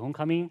going to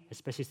homecoming,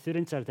 especially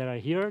students that are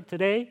here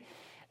today.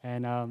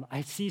 And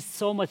I see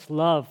so much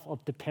love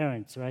of the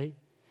parents, right?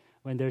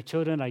 When their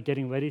children are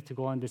getting ready to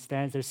go on the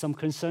stands, there's some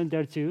concern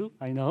there too,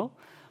 I know.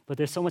 But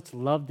there's so much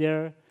love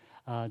there.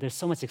 There's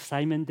so much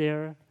excitement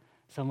there,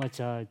 so much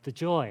the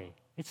joy.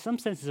 In some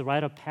sense, it's a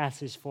rite of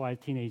passage for our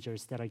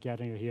teenagers that are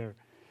gathering here.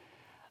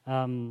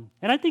 And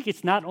I think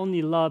it's not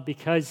only love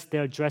because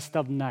they're dressed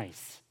up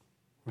nice,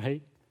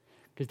 right?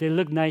 Because they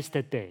look nice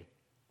that day,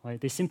 right?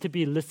 They seem to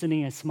be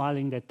listening and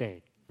smiling that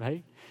day,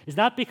 right? It's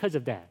not because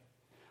of that.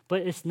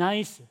 But it's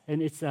nice,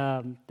 and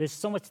there's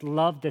so much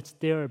love that's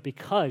there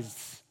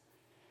because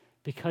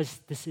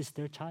this is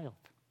their child.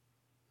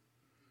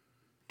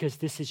 Because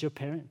this is your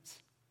parents.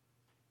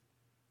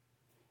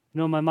 You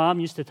know, my mom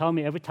used to tell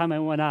me every time I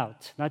went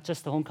out, not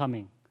just the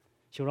homecoming,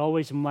 she would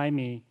always remind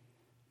me,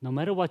 no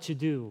matter what you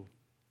do,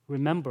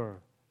 remember,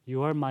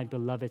 you are my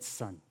beloved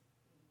son.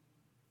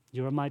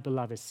 You are my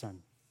beloved son.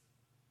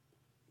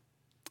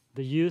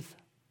 The youth,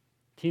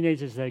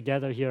 teenagers that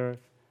gather here,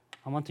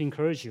 I want to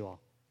encourage you all.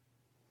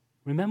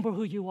 Remember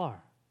who you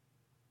are.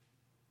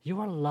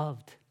 You are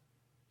loved.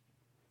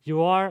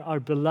 You are our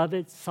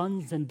beloved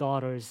sons and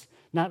daughters,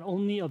 not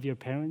only of your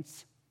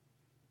parents,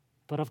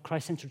 but of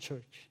Christ Central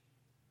Church.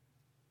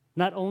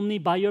 Not only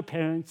by your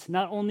parents,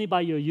 not only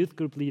by your youth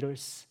group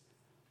leaders,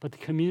 but the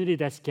community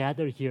that's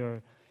gathered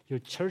here. Your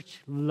church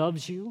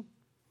loves you,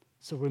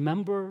 so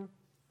remember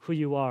who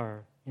you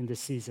are in this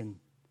season.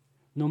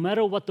 No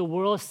matter what the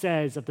world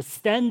says of the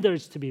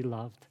standards to be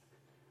loved,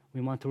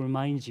 we want to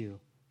remind you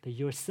that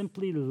you are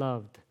simply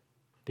loved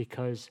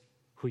because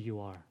who you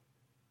are.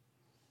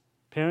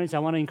 Parents, I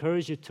want to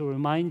encourage you to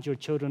remind your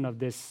children of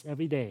this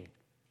every day.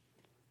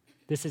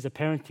 This is a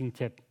parenting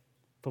tip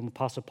from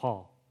Apostle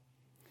Paul.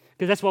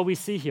 Because that's what we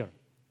see here.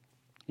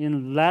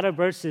 In latter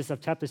verses of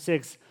chapter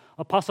 6,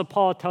 Apostle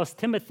Paul tells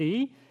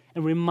Timothy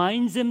and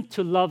reminds him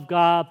to love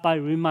God by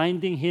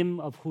reminding him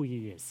of who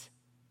he is.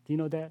 Do you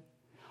know that?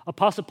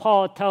 Apostle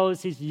Paul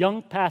tells his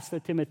young pastor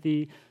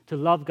Timothy to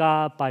love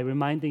God by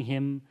reminding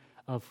him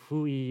of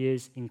who he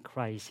is in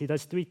Christ. He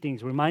does three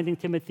things: reminding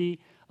Timothy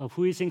of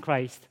who he is in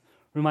Christ,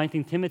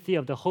 reminding Timothy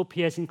of the hope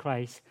he has in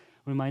Christ,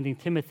 reminding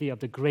Timothy of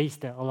the grace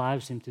that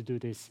allows him to do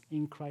this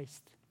in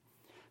Christ.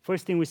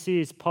 First thing we see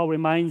is Paul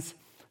reminds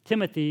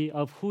Timothy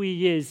of who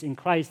he is in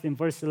Christ in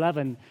verse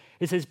 11.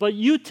 It says, "But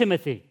you,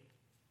 Timothy,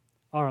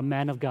 are a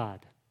man of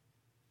God."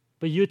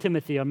 But you,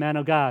 Timothy, are a man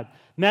of God.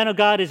 Man of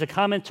God is a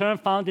common term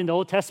found in the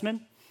Old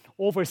Testament.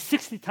 Over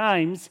 60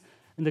 times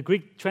in the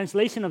Greek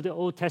translation of the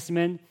Old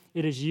Testament,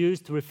 it is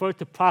used to refer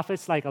to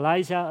prophets like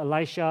Elijah,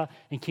 Elisha,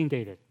 and King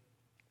David.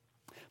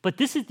 But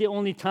this is the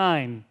only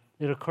time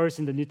it occurs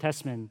in the New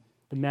Testament,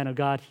 the man of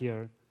God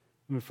here,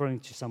 referring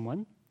to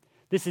someone.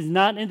 This is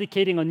not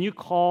indicating a new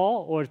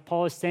call, or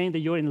Paul is saying that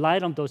you're in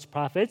light of those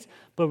prophets,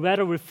 but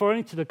rather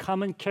referring to the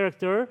common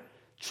character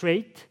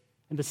trait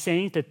and the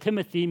sayings that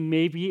Timothy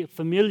may be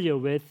familiar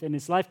with in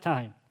his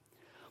lifetime.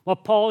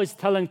 What Paul is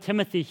telling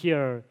Timothy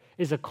here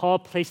is a call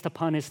placed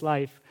upon his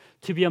life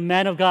to be a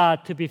man of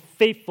God, to be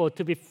faithful,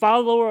 to be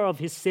follower of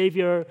his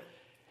Savior.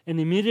 And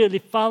immediately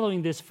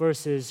following these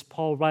verses,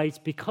 Paul writes,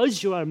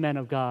 because you are a man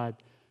of God.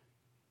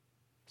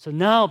 So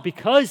now,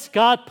 because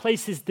God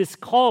places this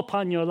call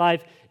upon your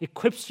life,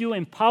 equips you,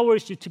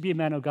 empowers you to be a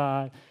man of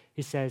God,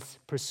 he says,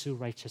 pursue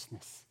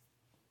righteousness.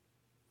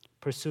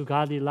 Pursue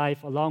godly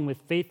life along with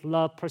faith,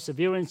 love,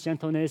 perseverance,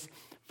 gentleness.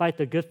 Fight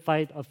the good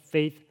fight of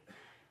faith.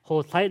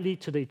 Hold tightly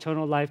to the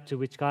eternal life to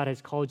which God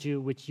has called you,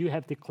 which you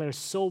have declared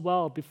so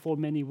well before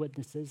many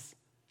witnesses.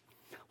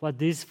 What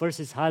these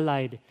verses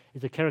highlight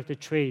is the character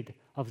trait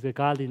of the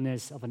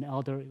godliness of an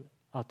elder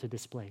ought to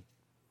display.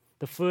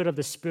 The fruit of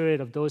the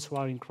Spirit of those who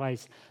are in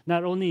Christ.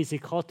 Not only is he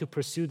called to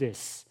pursue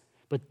this,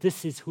 but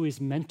this is who he's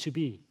meant to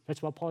be.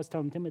 That's what Paul is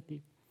telling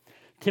Timothy.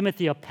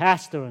 Timothy, a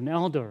pastor, an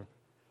elder,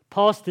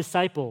 Paul's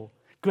disciple,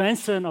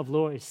 grandson of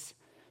Lois,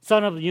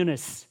 son of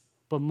Eunice,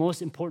 but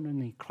most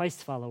importantly,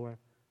 Christ follower,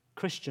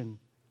 Christian.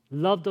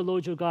 Love the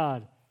Lord your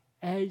God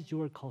as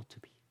you are called to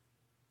be.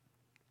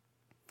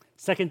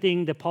 Second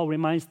thing that Paul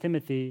reminds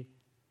Timothy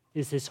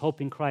is his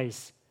hope in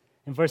Christ.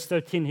 In verse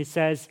 13, he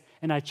says,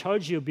 "And I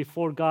charge you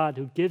before God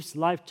who gives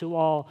life to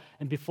all,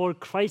 and before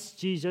Christ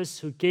Jesus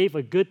who gave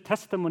a good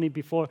testimony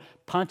before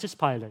Pontius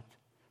Pilate,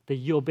 that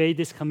you obey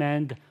this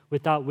command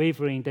without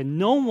wavering, that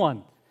no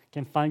one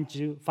can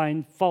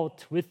find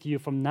fault with you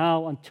from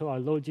now until our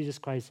Lord Jesus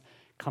Christ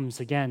comes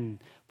again.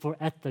 For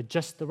at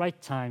just the right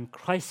time,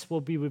 Christ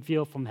will be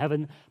revealed from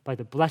heaven by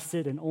the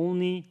blessed and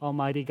only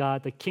Almighty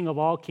God, the King of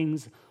all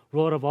kings,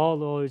 Lord of all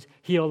lords.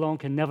 He alone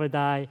can never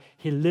die.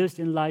 He lives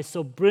in life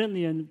so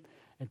brilliantly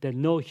and that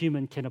no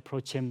human can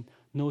approach him.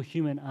 No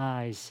human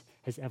eyes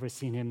has ever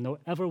seen him, nor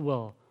ever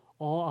will.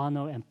 All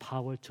honor and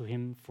power to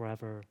him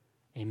forever.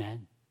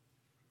 Amen."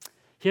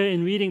 Here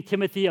in reading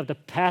Timothy of the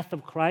path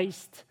of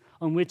Christ,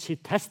 on which he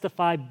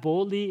testified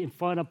boldly in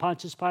front of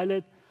Pontius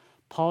Pilate,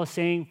 Paul is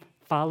saying,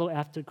 follow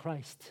after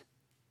Christ.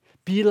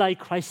 Be like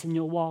Christ in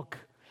your walk,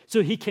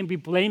 so he can be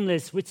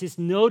blameless, which is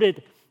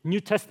noted New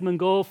Testament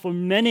goal for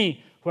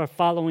many who are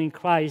following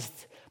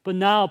Christ. But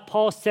now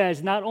Paul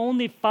says, not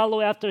only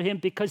follow after him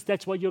because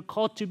that's what you're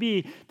called to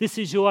be, this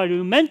is who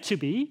you're meant to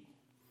be,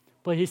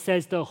 but he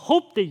says the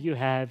hope that you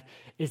have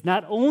is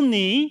not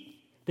only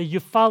that you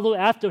follow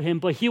after him,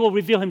 but he will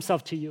reveal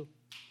himself to you.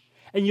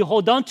 And you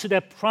hold on to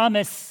that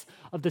promise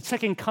of the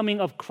second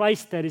coming of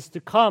Christ that is to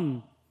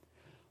come.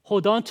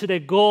 Hold on to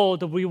that goal,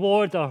 the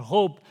reward, our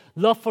hope.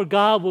 Love for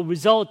God will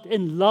result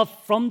in love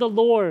from the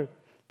Lord.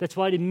 That's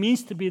what it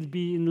means to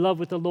be in love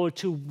with the Lord,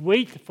 to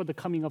wait for the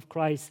coming of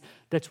Christ.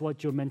 That's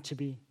what you're meant to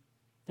be.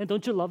 And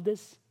don't you love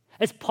this?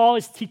 As Paul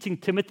is teaching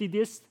Timothy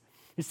this,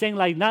 he's saying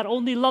like, not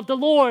only love the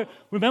Lord,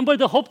 remember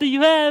the hope that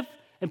you have.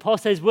 And Paul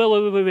says,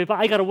 wait, but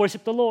I got to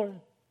worship the Lord.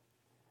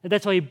 And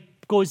that's why he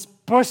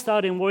bursts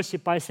out in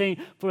worship by saying,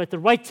 for at the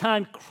right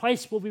time,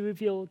 Christ will be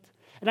revealed.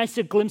 And I see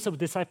a glimpse of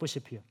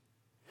discipleship here.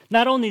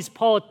 Not only is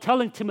Paul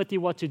telling Timothy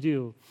what to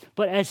do,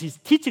 but as he's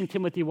teaching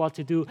Timothy what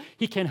to do,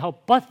 he cannot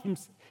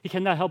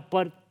help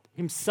but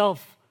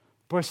himself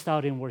burst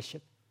out in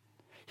worship.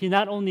 He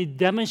not only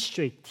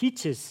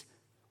teaches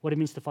what it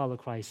means to follow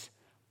Christ,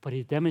 but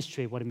he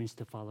demonstrates what it means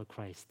to follow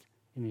Christ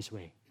in his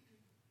way.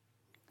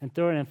 And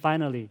third and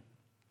finally,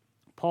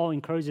 Paul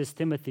encourages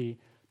Timothy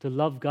to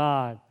love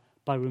God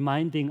by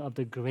reminding of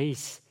the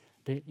grace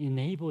that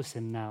enables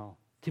him now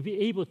to be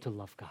able to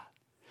love God.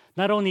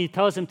 Not only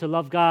tells him to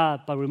love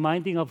God by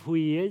reminding of who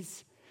he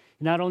is,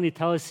 he not only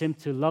tells him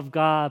to love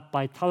God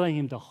by telling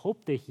him the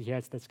hope that he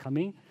has that's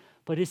coming,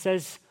 but he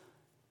says,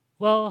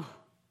 well,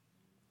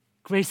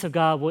 grace of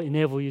God will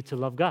enable you to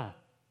love God.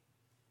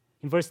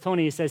 In verse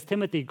 20, he says,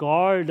 Timothy,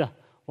 guard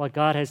what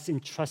God has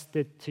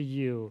entrusted to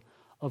you.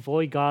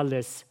 Avoid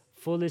godless,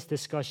 foolish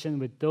discussion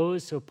with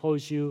those who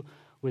oppose you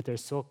with their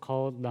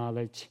so-called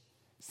knowledge.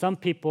 Some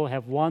people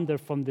have wandered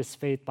from this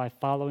faith by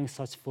following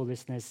such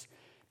foolishness.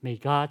 May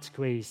God's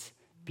grace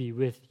be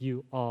with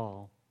you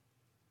all.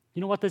 You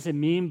know what does it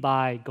mean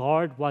by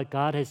guard what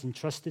God has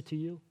entrusted to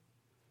you?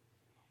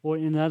 Or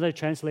in another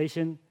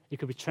translation, it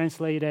could be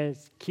translated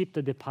as keep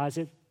the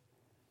deposit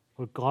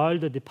or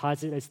guard the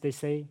deposit, as they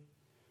say.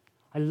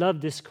 I love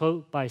this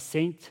quote by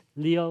Saint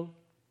Leo,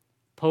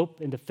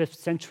 Pope in the 5th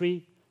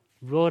century,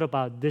 wrote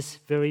about this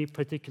very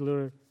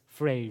particular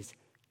phrase,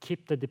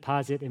 keep the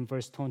deposit, in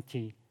verse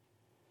 20.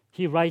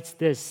 He writes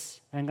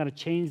this, and I'm going to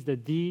change the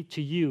D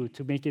to U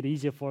to make it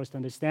easier for us to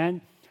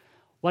understand.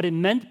 What it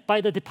meant by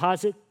the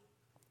deposit,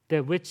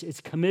 that which is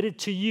committed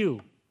to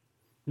you,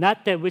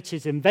 not that which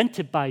is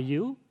invented by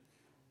you,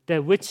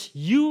 that which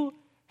you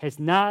has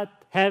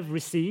not have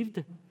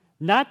received,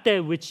 not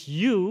that which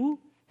you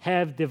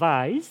have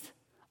devised,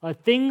 a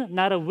thing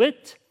not of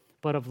wit,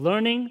 but of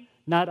learning,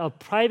 not of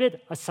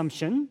private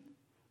assumption,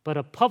 but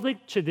of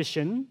public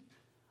tradition,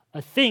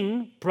 a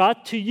thing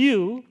brought to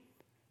you,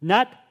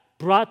 not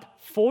brought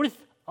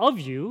forth of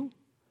you,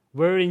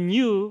 wherein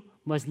you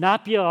must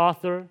not be an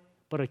author,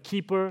 but a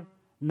keeper,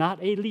 not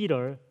a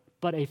leader,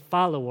 but a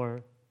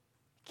follower.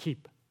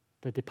 Keep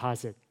the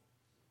deposit.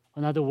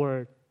 Another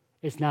word,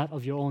 it's not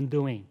of your own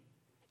doing.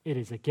 It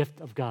is a gift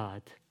of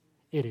God.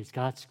 It is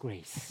God's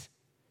grace.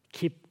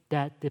 Keep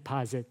that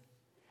deposit.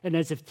 And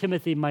as if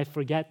Timothy might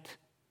forget,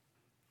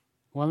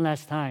 one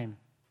last time,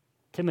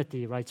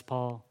 Timothy, writes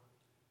Paul,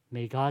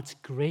 may God's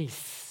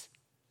grace,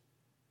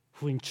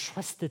 who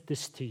entrusted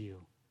this to you,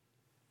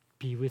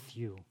 be with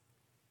you,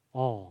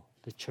 all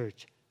the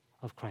church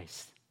of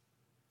Christ.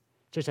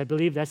 Church, I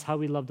believe that's how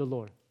we love the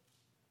Lord.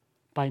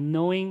 By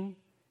knowing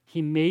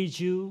He made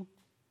you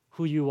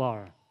who you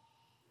are,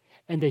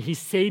 and that He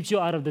saved you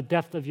out of the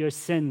depth of your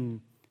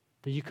sin,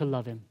 that you could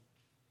love Him.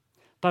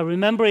 By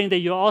remembering that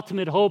your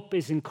ultimate hope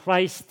is in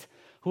Christ,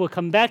 who will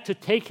come back to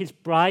take His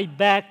bride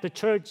back, the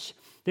church,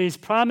 that His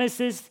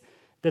promises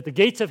that the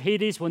gates of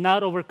Hades will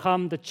not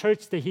overcome the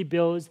church that He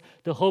builds.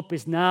 The hope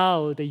is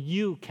now that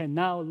you can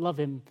now love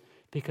Him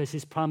because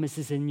His promise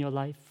is in your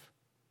life.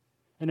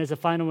 And as a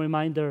final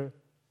reminder,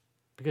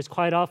 because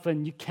quite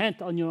often you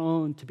can't on your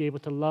own to be able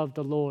to love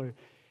the Lord,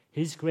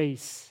 His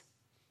grace,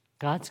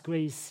 God's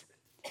grace,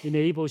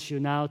 enables you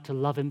now to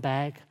love Him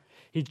back.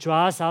 He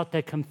draws out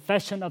that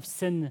confession of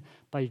sin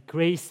by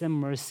grace and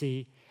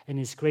mercy, and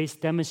His grace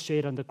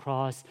demonstrated on the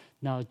cross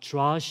now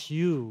draws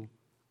you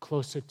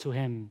closer to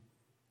Him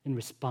in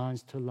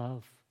response to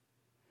love.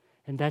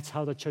 And that's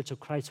how the Church of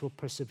Christ will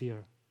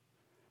persevere,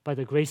 by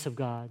the grace of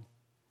God.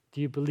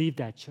 Do you believe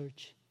that,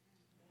 church?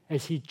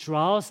 As He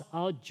draws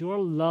out your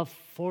love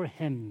for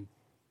Him,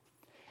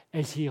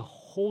 as He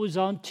holds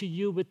on to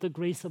you with the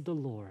grace of the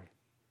Lord,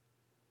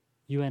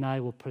 you and I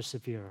will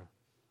persevere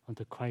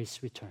until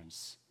Christ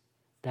returns.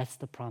 That's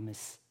the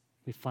promise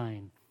we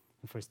find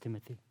in 1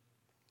 Timothy.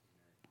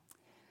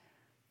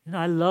 You know,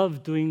 I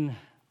love doing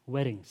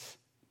weddings,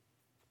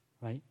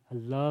 right? I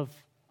love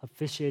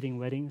officiating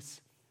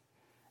weddings.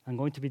 I'm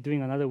going to be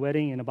doing another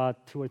wedding in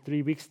about 2 or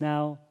 3 weeks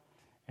now.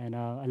 And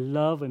I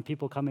love when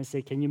people come and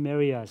say, can you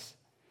marry us?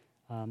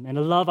 And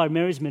I love our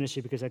marriage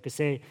ministry because I could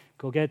say,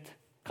 go get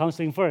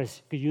counseling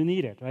first because you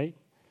need it, right?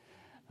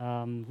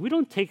 We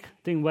don't take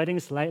doing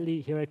weddings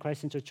lightly here at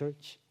Christ Central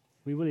Church.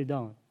 We really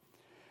don't.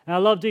 And I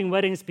love doing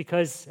weddings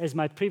because, as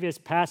my previous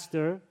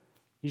pastor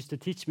used to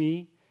teach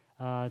me,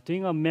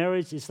 doing a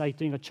marriage is like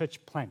doing a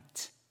church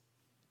plant.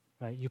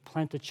 Right? You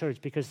plant a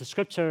church because the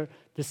scripture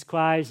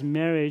describes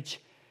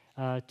marriage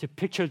to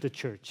picture the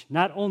church.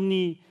 Not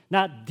only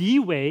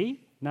way,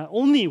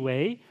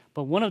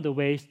 but one of the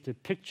ways to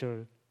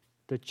picture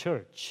the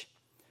church.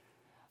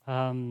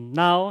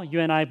 Now, you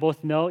and I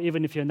both know,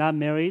 even if you're not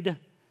married,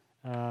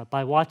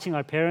 by watching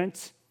our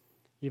parents,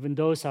 even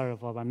those are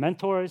of our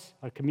mentors,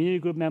 our community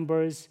group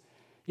members,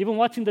 even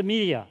watching the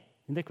media.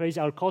 Isn't that crazy?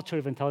 Our culture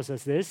even tells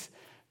us this,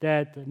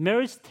 that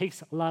marriage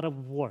takes a lot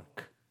of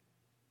work.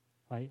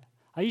 Right?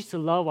 I used to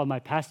love what my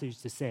pastor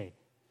used to say.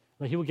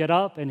 Like he would get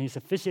up and he's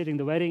officiating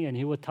the wedding and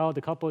he would tell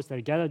the couples that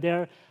are gathered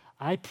there,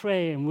 I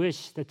pray and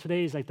wish that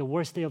today is like the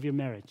worst day of your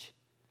marriage.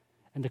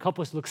 And the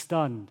couples look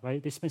stunned,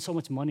 right? They spend so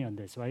much money on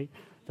this, right?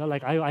 They're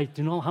like, I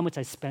do you know how much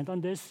I spent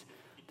on this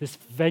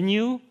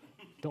venue,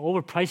 the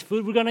overpriced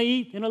food we're gonna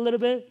eat in a little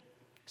bit.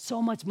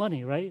 So much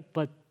money, right?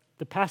 But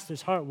the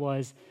pastor's heart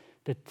was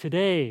that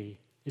today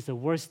is the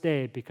worst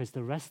day because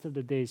the rest of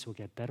the days will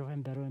get better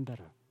and better and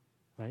better,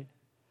 right?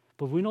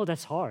 But we know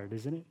that's hard,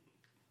 isn't it?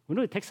 We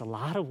know it takes a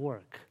lot of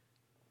work,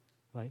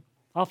 right?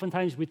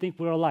 Oftentimes we think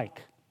we're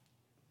alike.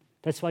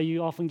 That's why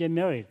you often get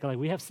married. Like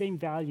we have same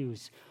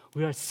values.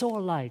 We are so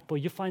alike, but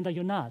you find out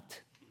you're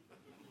not.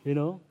 You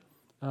know?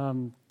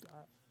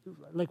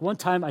 Like one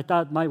time I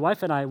thought my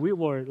wife and I, we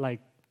were like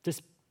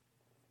just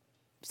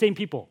same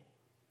people.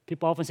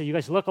 People often say, you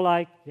guys look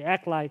alike, you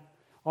act like,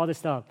 all this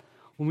stuff.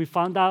 When we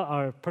found out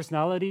our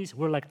personalities,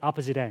 we're like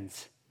opposite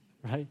ends,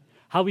 right?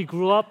 How we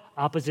grew up,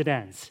 opposite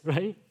ends,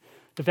 right?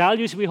 The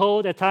values we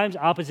hold at times,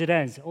 opposite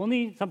ends.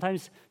 Only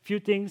sometimes few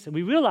things. And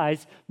we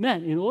realize,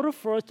 man, in order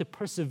for us to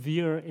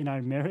persevere in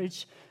our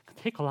marriage, it can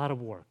take a lot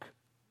of work.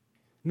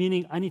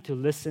 Meaning I need to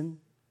listen,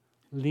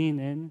 lean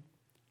in,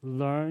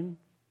 learn,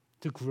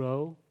 to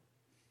grow.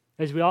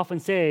 As we often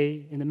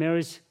say in the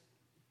marriage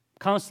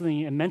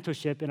counseling and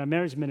mentorship in our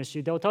marriage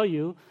ministry, they'll tell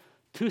you,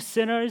 two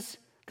sinners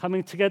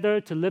coming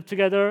together to live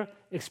together,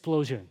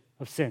 explosion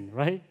of sin,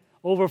 right?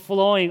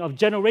 Overflowing of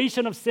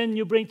generation of sin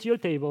you bring to your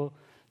table.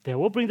 They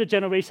will bring the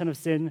generation of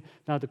sin.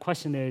 Now the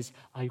question is,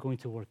 are you going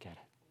to work at it?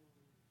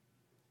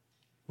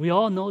 We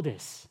all know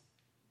this.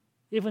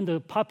 Even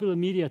the popular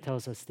media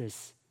tells us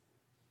this.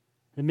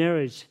 The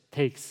marriage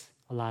takes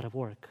a lot of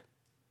work.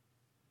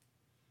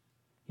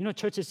 You know,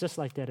 church is just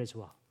like that as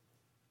well.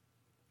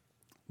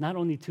 Not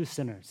only two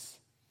sinners,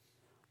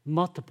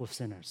 multiple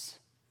sinners,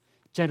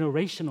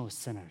 generational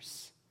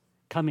sinners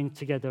coming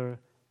together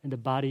in the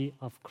body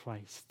of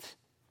Christ.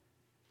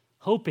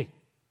 Hoping,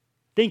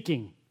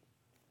 thinking,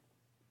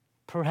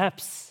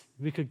 perhaps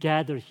we could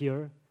gather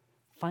here,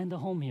 find a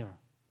home here.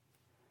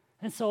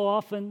 And so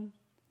often,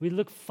 we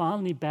look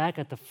fondly back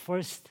at the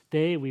first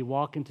day we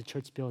walk into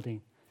church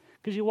building.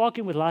 Because you walk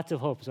in with lots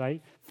of hopes,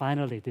 right?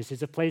 Finally, this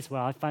is a place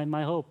where I find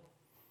my hope.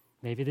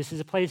 Maybe this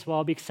is a place where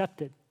I'll be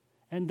accepted.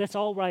 And that's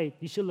all right.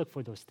 You should look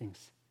for those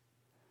things.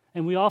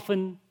 And we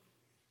often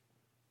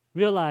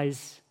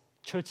realize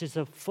church is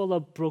a full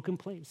of broken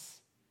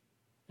place.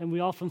 And we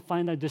often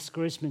find our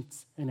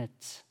discouragement in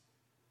it.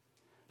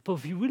 But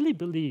if you really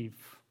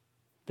believe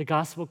the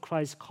gospel of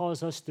Christ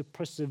calls us to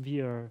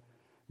persevere,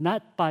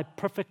 not by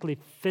perfectly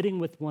fitting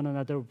with one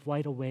another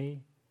right away,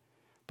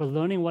 but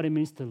learning what it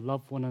means to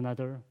love one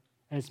another,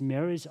 as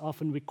marriage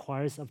often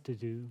requires us to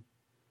do,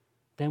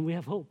 then we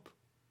have hope.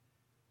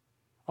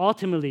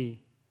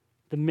 Ultimately,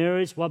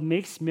 what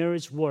makes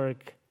marriage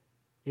work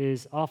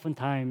is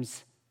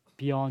oftentimes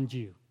beyond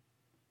you.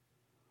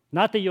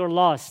 Not that you're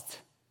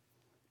lost,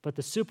 but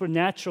the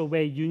supernatural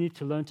way you need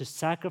to learn to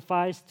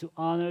sacrifice, to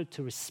honor,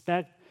 to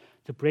respect,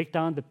 to break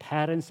down the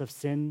patterns of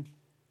sin.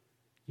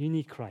 You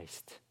need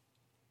Christ.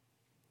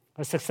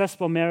 A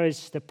successful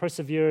marriage that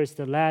perseveres,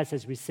 that lasts,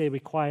 as we say,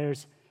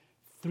 requires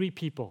three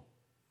people.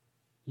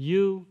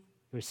 You,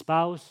 your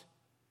spouse,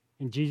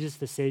 and Jesus,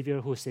 the Savior,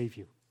 who will save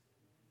you.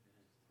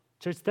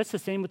 Church, that's the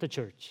same with the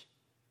church.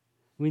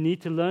 We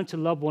need to learn to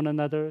love one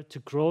another, to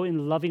grow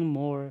in loving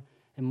more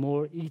and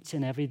more each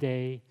and every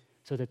day,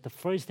 so that the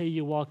first day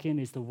you walk in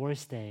is the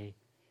worst day.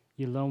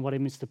 You learn what it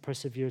means to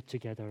persevere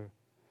together.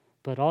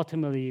 But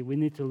ultimately, we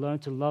need to learn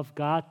to love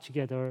God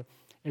together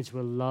as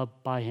we're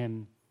loved by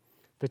Him.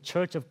 The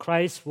church of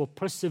Christ will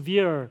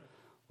persevere,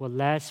 will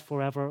last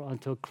forever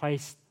until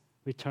Christ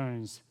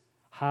returns.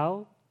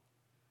 How?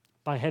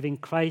 By having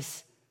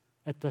Christ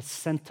at the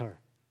center.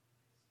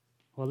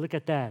 Well, look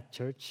at that,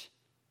 church.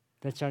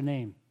 That's our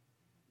name.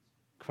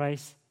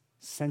 Christ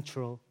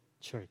Central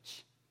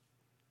Church.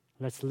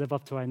 Let's live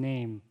up to our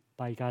name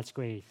by God's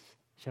grace,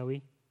 shall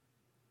we?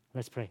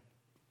 Let's pray.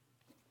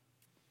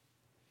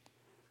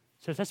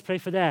 So let's pray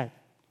for that.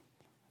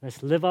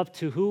 Let's live up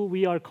to who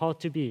we are called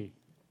to be,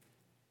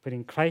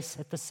 putting Christ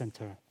at the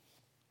center,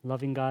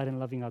 loving God and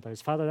loving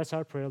others. Father, that's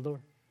our prayer, Lord.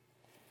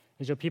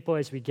 As your people,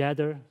 as we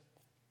gather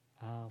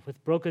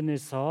with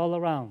brokenness all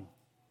around,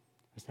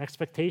 with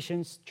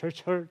expectations,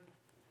 church hurt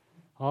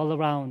all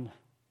around,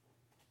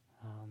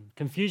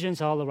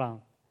 confusions all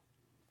around.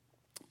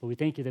 But we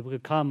thank you that we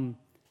could come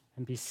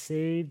and be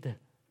saved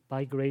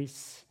by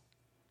grace,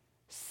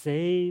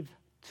 saved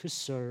to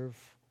serve,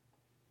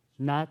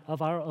 not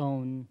of our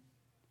own.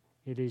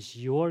 It is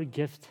your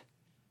gift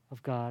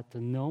of God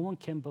that no one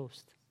can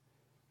boast.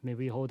 May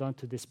we hold on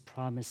to this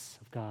promise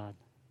of God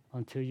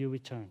until you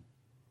return,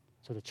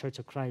 so the church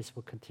of Christ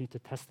will continue to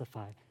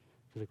testify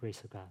to the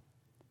grace of God.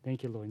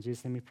 Thank you, Lord. In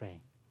Jesus' name we pray.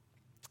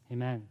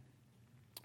 Amen.